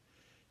new life.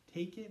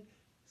 Take it,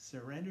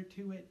 surrender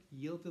to it,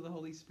 yield to the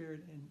Holy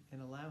Spirit,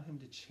 and allow him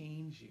to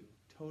change you,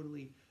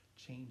 totally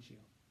change you.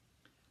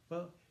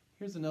 Well,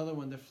 here's another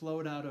one that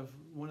flowed out of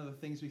one of the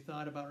things we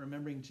thought about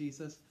remembering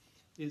Jesus,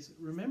 is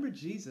remember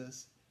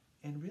Jesus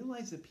and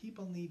realize that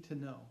people need to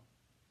know.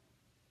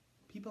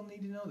 People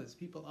need to know this.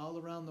 People all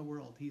around the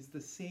world. He's the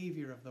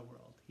Savior of the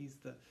world.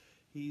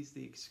 He's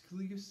the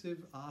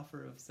exclusive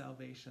offer of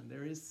salvation.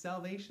 There is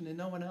salvation in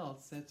no one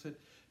else. That's what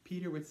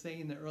Peter would say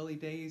in the early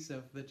days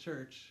of the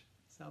church.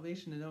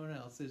 Salvation in no one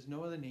else. There's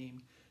no other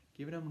name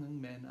given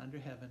among men under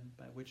heaven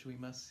by which we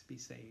must be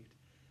saved.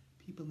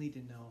 People need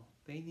to know.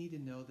 They need to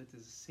know that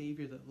there's a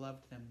Savior that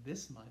loved them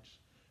this much,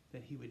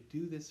 that he would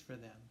do this for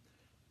them,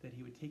 that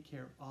he would take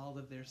care of all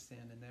of their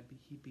sin, and that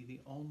he'd be the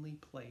only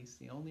place,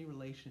 the only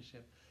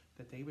relationship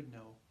that they would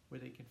know where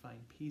they can find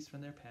peace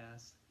from their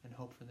past and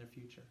hope for their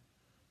future.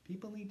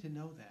 People need to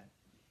know that.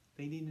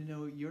 They need to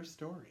know your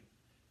story.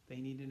 They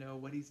need to know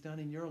what he's done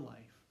in your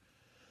life.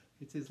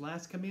 It's his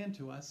last command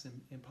to us,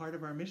 and part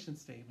of our mission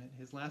statement.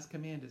 His last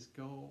command is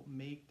go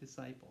make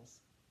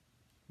disciples.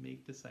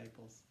 Make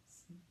disciples.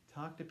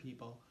 Talk to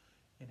people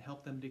and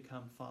help them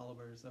become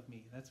followers of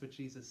me. That's what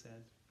Jesus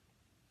said.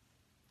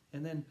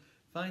 And then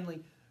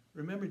finally,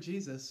 remember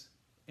Jesus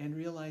and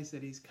realize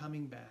that he's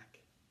coming back.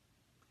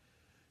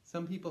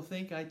 Some people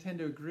think, I tend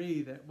to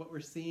agree, that what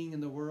we're seeing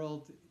in the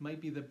world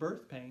might be the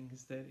birth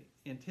pangs that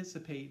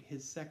anticipate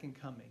his second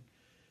coming.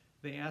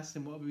 They asked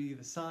him what would be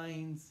the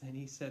signs, and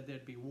he said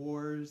there'd be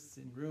wars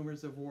and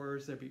rumors of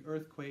wars, there'd be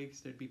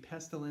earthquakes, there'd be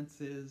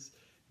pestilences,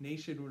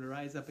 nation would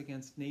rise up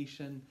against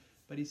nation.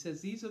 But he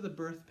says these are the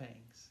birth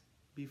pangs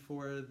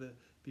before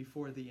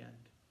the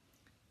end.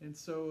 And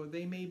so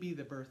they may be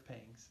the birth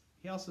pangs.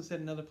 He also said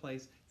in another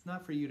place, it's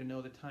not for you to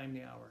know the time,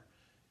 the hour.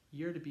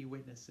 You're to be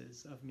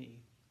witnesses of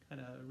me.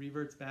 Kind of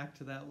reverts back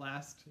to that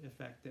last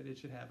effect that it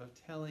should have of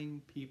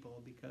telling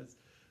people, because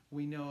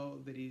we know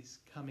that he's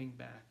coming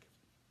back.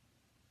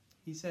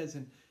 He says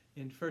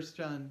in 1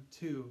 John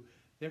 2,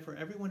 therefore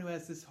everyone who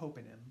has this hope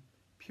in him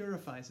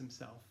purifies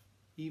himself,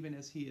 even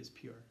as he is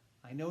pure.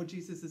 I know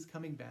Jesus is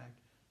coming back.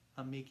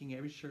 I'm making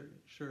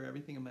sure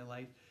everything in my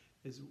life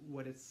is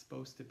what it's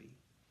supposed to be.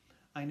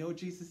 I know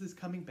Jesus is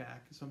coming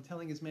back, so I'm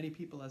telling as many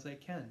people as I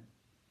can.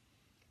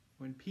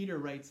 When Peter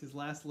writes his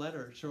last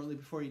letter shortly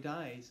before he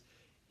dies,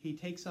 he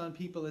takes on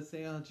people that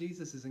say, oh,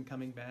 Jesus isn't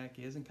coming back.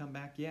 He hasn't come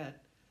back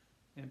yet.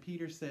 And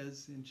Peter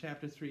says in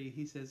chapter 3,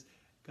 he says,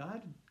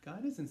 God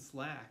isn't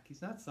slack.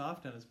 He's not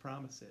soft on his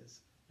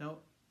promises. No,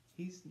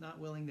 he's not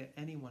willing that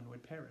anyone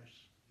would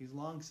perish. He's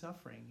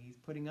long-suffering. He's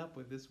putting up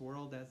with this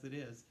world as it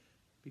is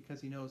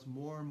because he knows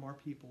more and more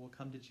people will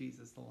come to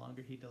Jesus the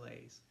longer he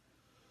delays.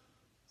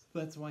 So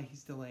that's why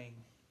he's delaying.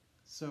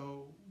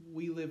 So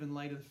we live in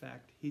light of the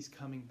fact he's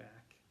coming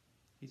back.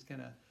 He's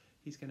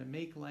gonna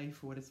make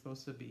life what it's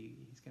supposed to be.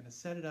 He's gonna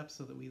set it up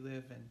so that we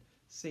live in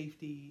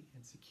safety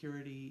and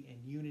security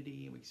and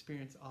unity, and we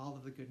experience all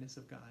of the goodness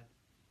of God.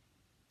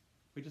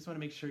 We just want to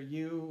make sure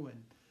you and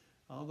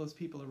all those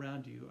people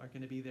around you are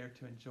going to be there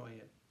to enjoy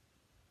it.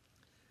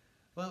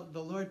 Well,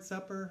 the Lord's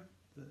Supper,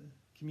 the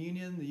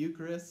communion, the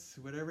Eucharist,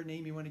 whatever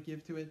name you want to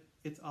give to it,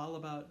 it's all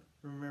about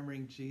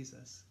remembering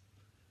Jesus.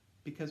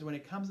 Because when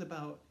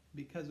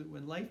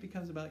life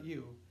becomes about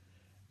you,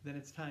 then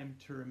it's time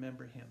to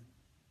remember him.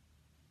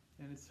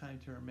 And it's time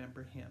to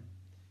remember him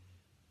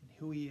and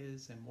who he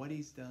is and what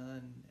he's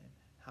done and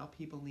how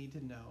people need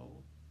to know,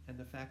 and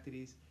the fact that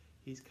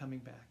he's coming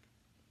back.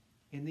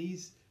 In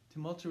these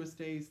tumultuous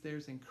days,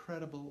 there's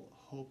incredible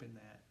hope in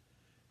that.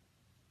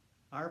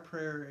 Our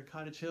prayer at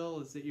Cottage Hill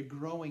is that you're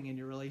growing in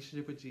your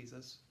relationship with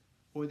Jesus,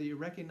 or that you're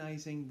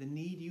recognizing the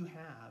need you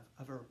have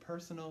of a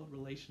personal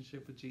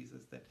relationship with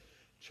Jesus, that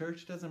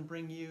church doesn't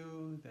bring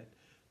you,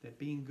 that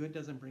being good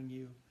doesn't bring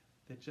you,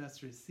 that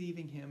just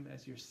receiving him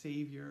as your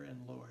Savior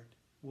and Lord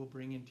will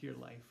bring into your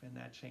life and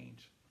that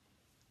change.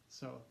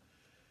 So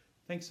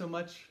thanks so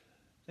much.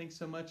 Thanks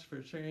so much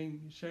for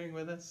sharing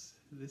with us,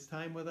 this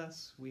time with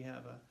us. We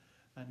have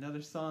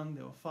another song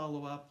that will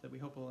follow up that we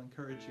hope will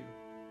encourage you.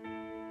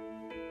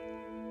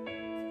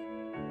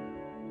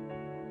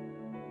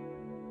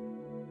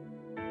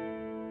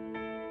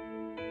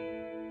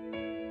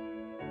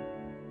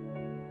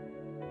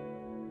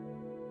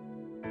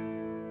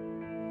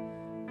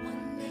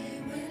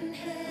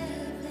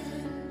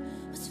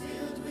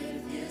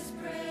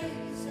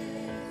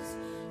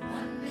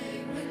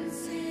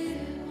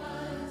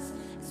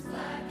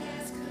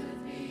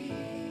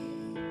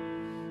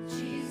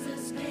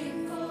 Jesus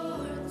came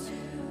forth to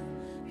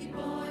be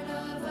born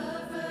of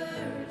a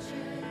virgin.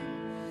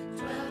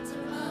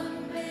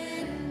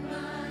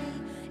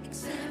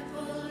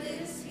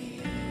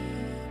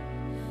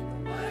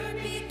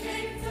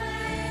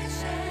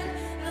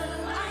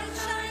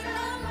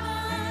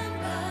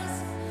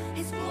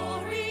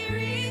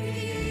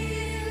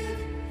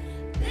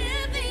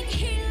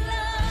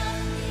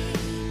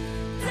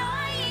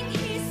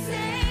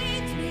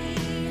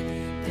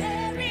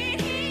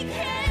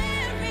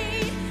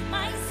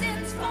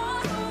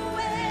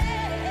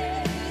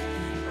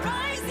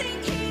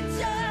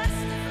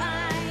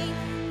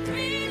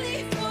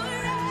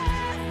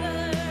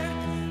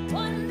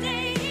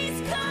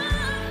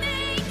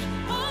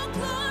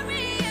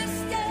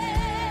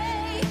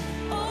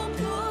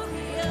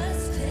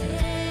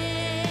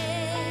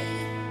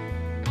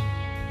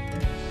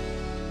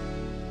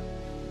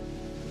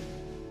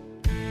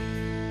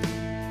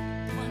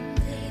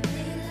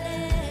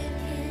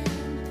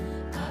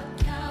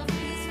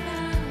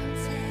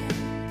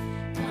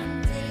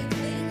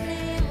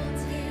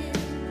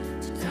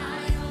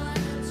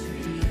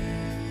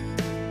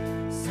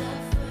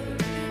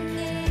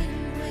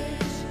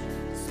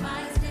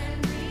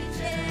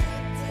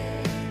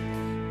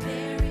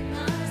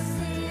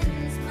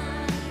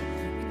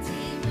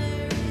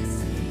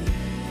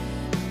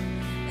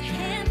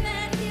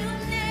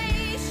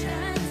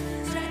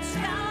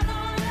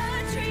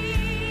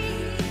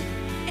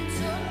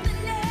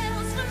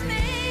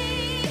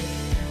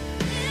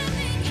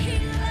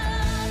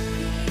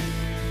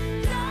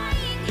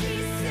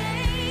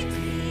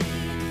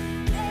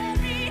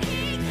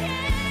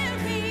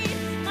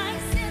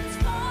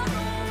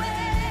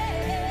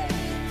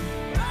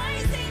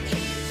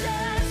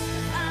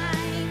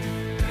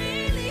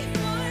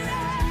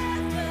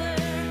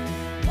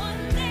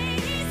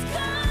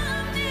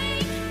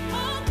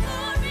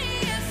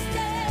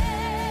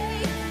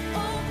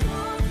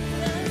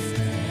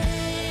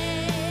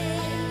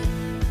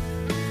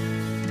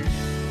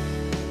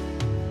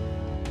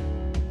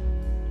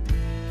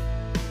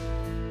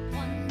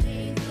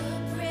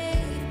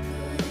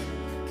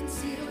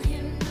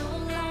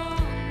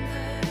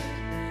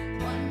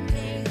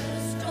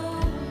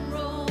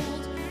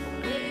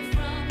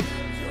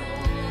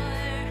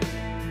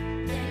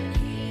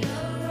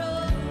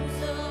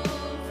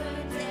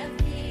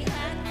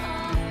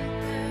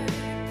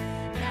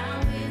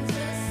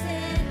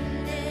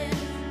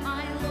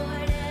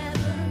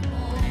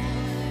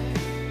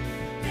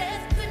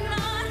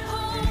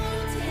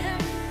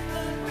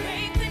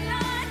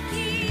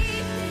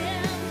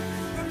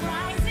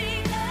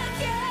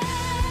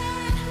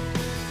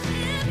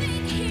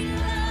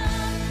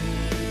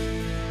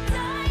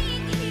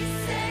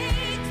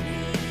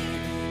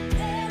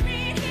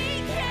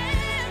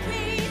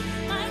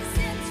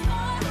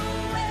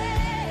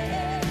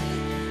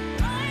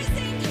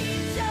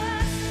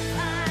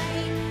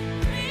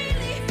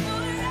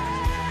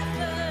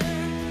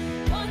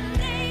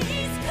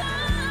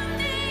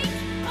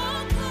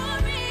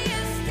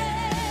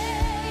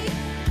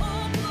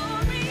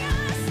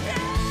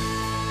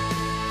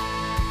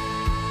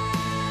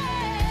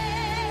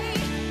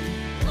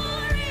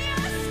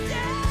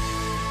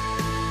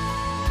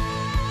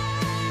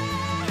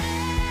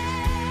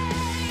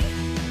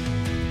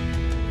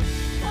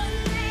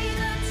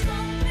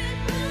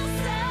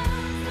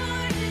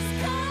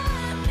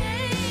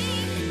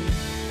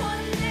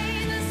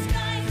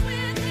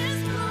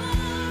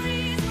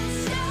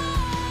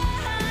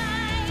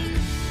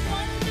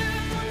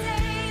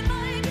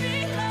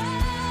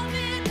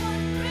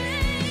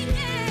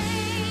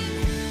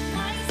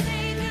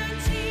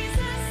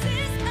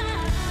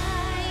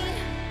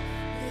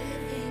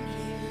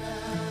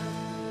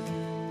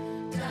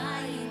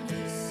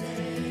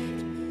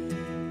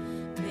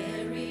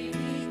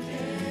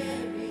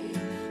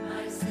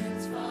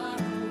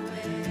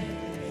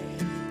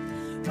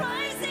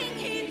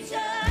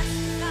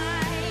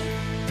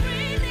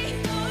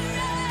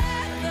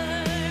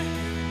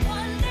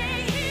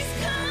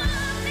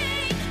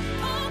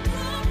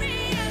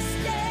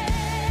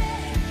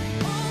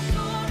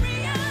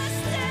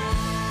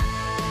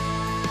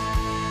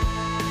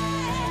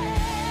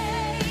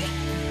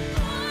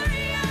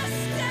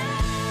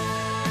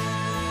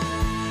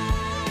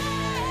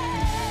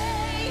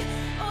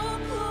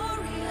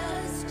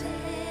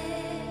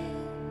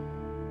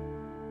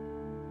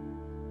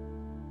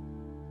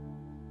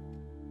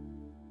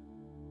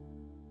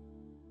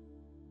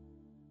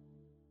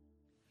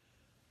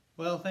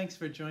 Well, thanks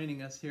for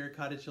joining us here at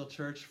Cottage Hill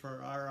Church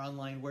for our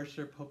online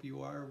worship. Hope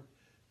you are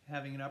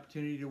having an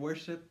opportunity to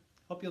worship.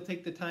 Hope you'll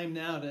take the time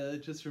now to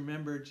just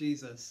remember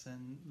Jesus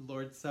and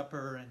Lord's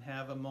Supper and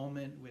have a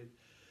moment with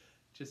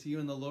just you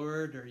and the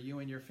Lord, or you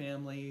and your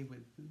family,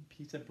 with a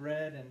piece of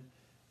bread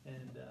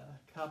and a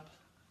cup.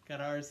 Got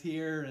ours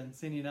here, and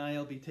Cindy and I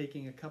will be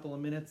taking a couple of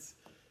minutes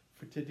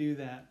to do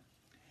that.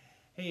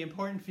 Hey,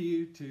 important for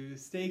you to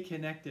stay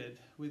connected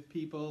with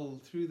people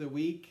through the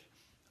week.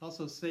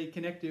 Also stay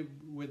connected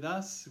with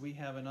us. We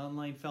have an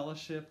online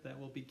fellowship that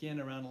will begin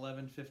around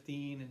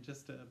 11:15 in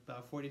just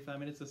about 45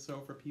 minutes or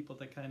so for people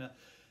to kind of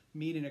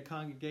meet in a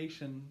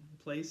congregation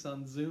place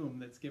on Zoom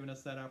that's given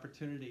us that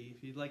opportunity.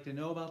 If you'd like to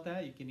know about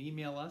that, you can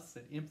email us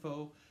at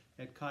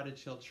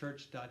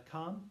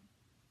info@cottagehillchurch.com.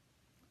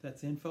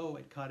 That's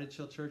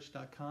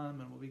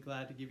info@cottagehillchurch.com, and we'll be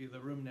glad to give you the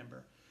room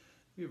number.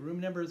 We have room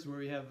numbers where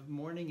we have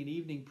morning and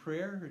evening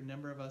prayer. A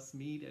number of us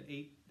meet at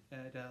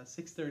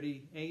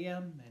 6:30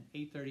 a.m. and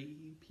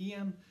 8:30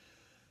 p.m.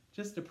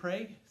 just to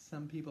pray.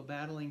 Some people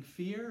battling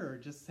fear or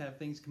just have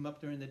things come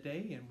up during the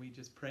day, and we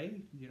just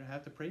pray. You don't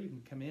have to pray. You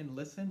can come in,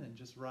 listen, and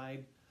just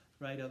ride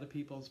other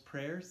people's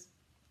prayers.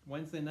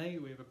 Wednesday night,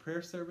 we have a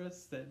prayer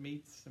service that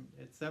meets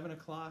at 7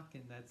 o'clock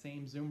in that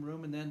same Zoom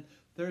room. And then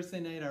Thursday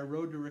night, our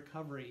Road to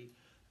Recovery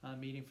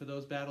meeting for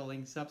those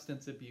battling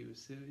substance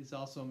abuse is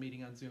also a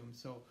meeting on Zoom.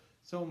 So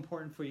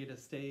important for you to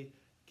stay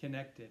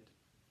connected.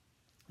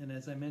 And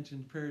as I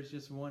mentioned, prayer is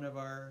just one of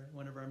our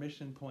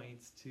mission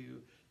points,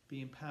 to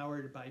be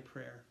empowered by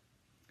prayer.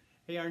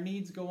 Hey, our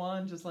needs go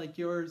on just like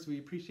yours. We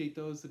appreciate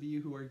those of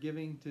you who are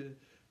giving to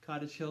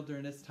Cottage Hill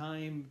during this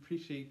time.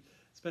 Appreciate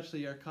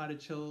especially our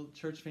Cottage Hill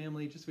church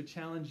family. Just would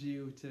challenge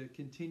you to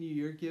continue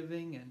your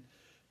giving, and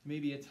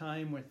maybe a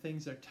time where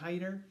things are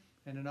tighter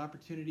and an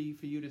opportunity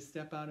for you to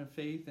step out in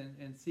faith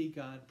and see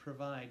God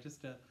provide.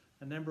 Just a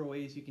number of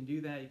ways you can do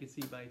that. You can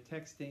see by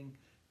texting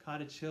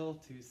Cottage Hill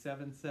to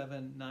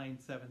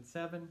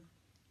 77977,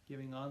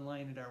 giving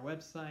online at our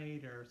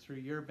website, or through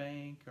your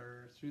bank,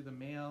 or through the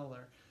mail,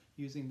 or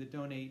using the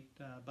donate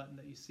button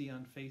that you see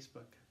on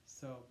Facebook.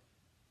 So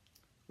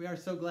we are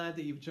so glad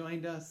that you've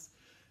joined us.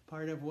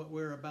 Part of what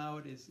we're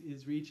about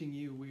is reaching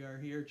you. We are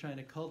here trying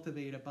to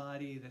cultivate a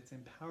body that's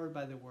empowered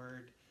by the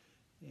Word,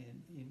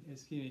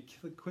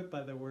 equipped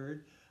by the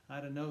Word. I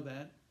don't know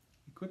that.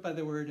 Equipped by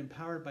the Word,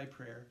 empowered by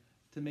prayer,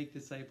 to make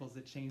disciples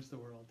that change the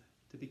world.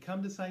 To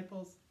become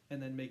disciples and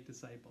then make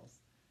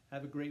disciples.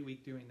 Have a great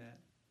week doing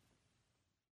that.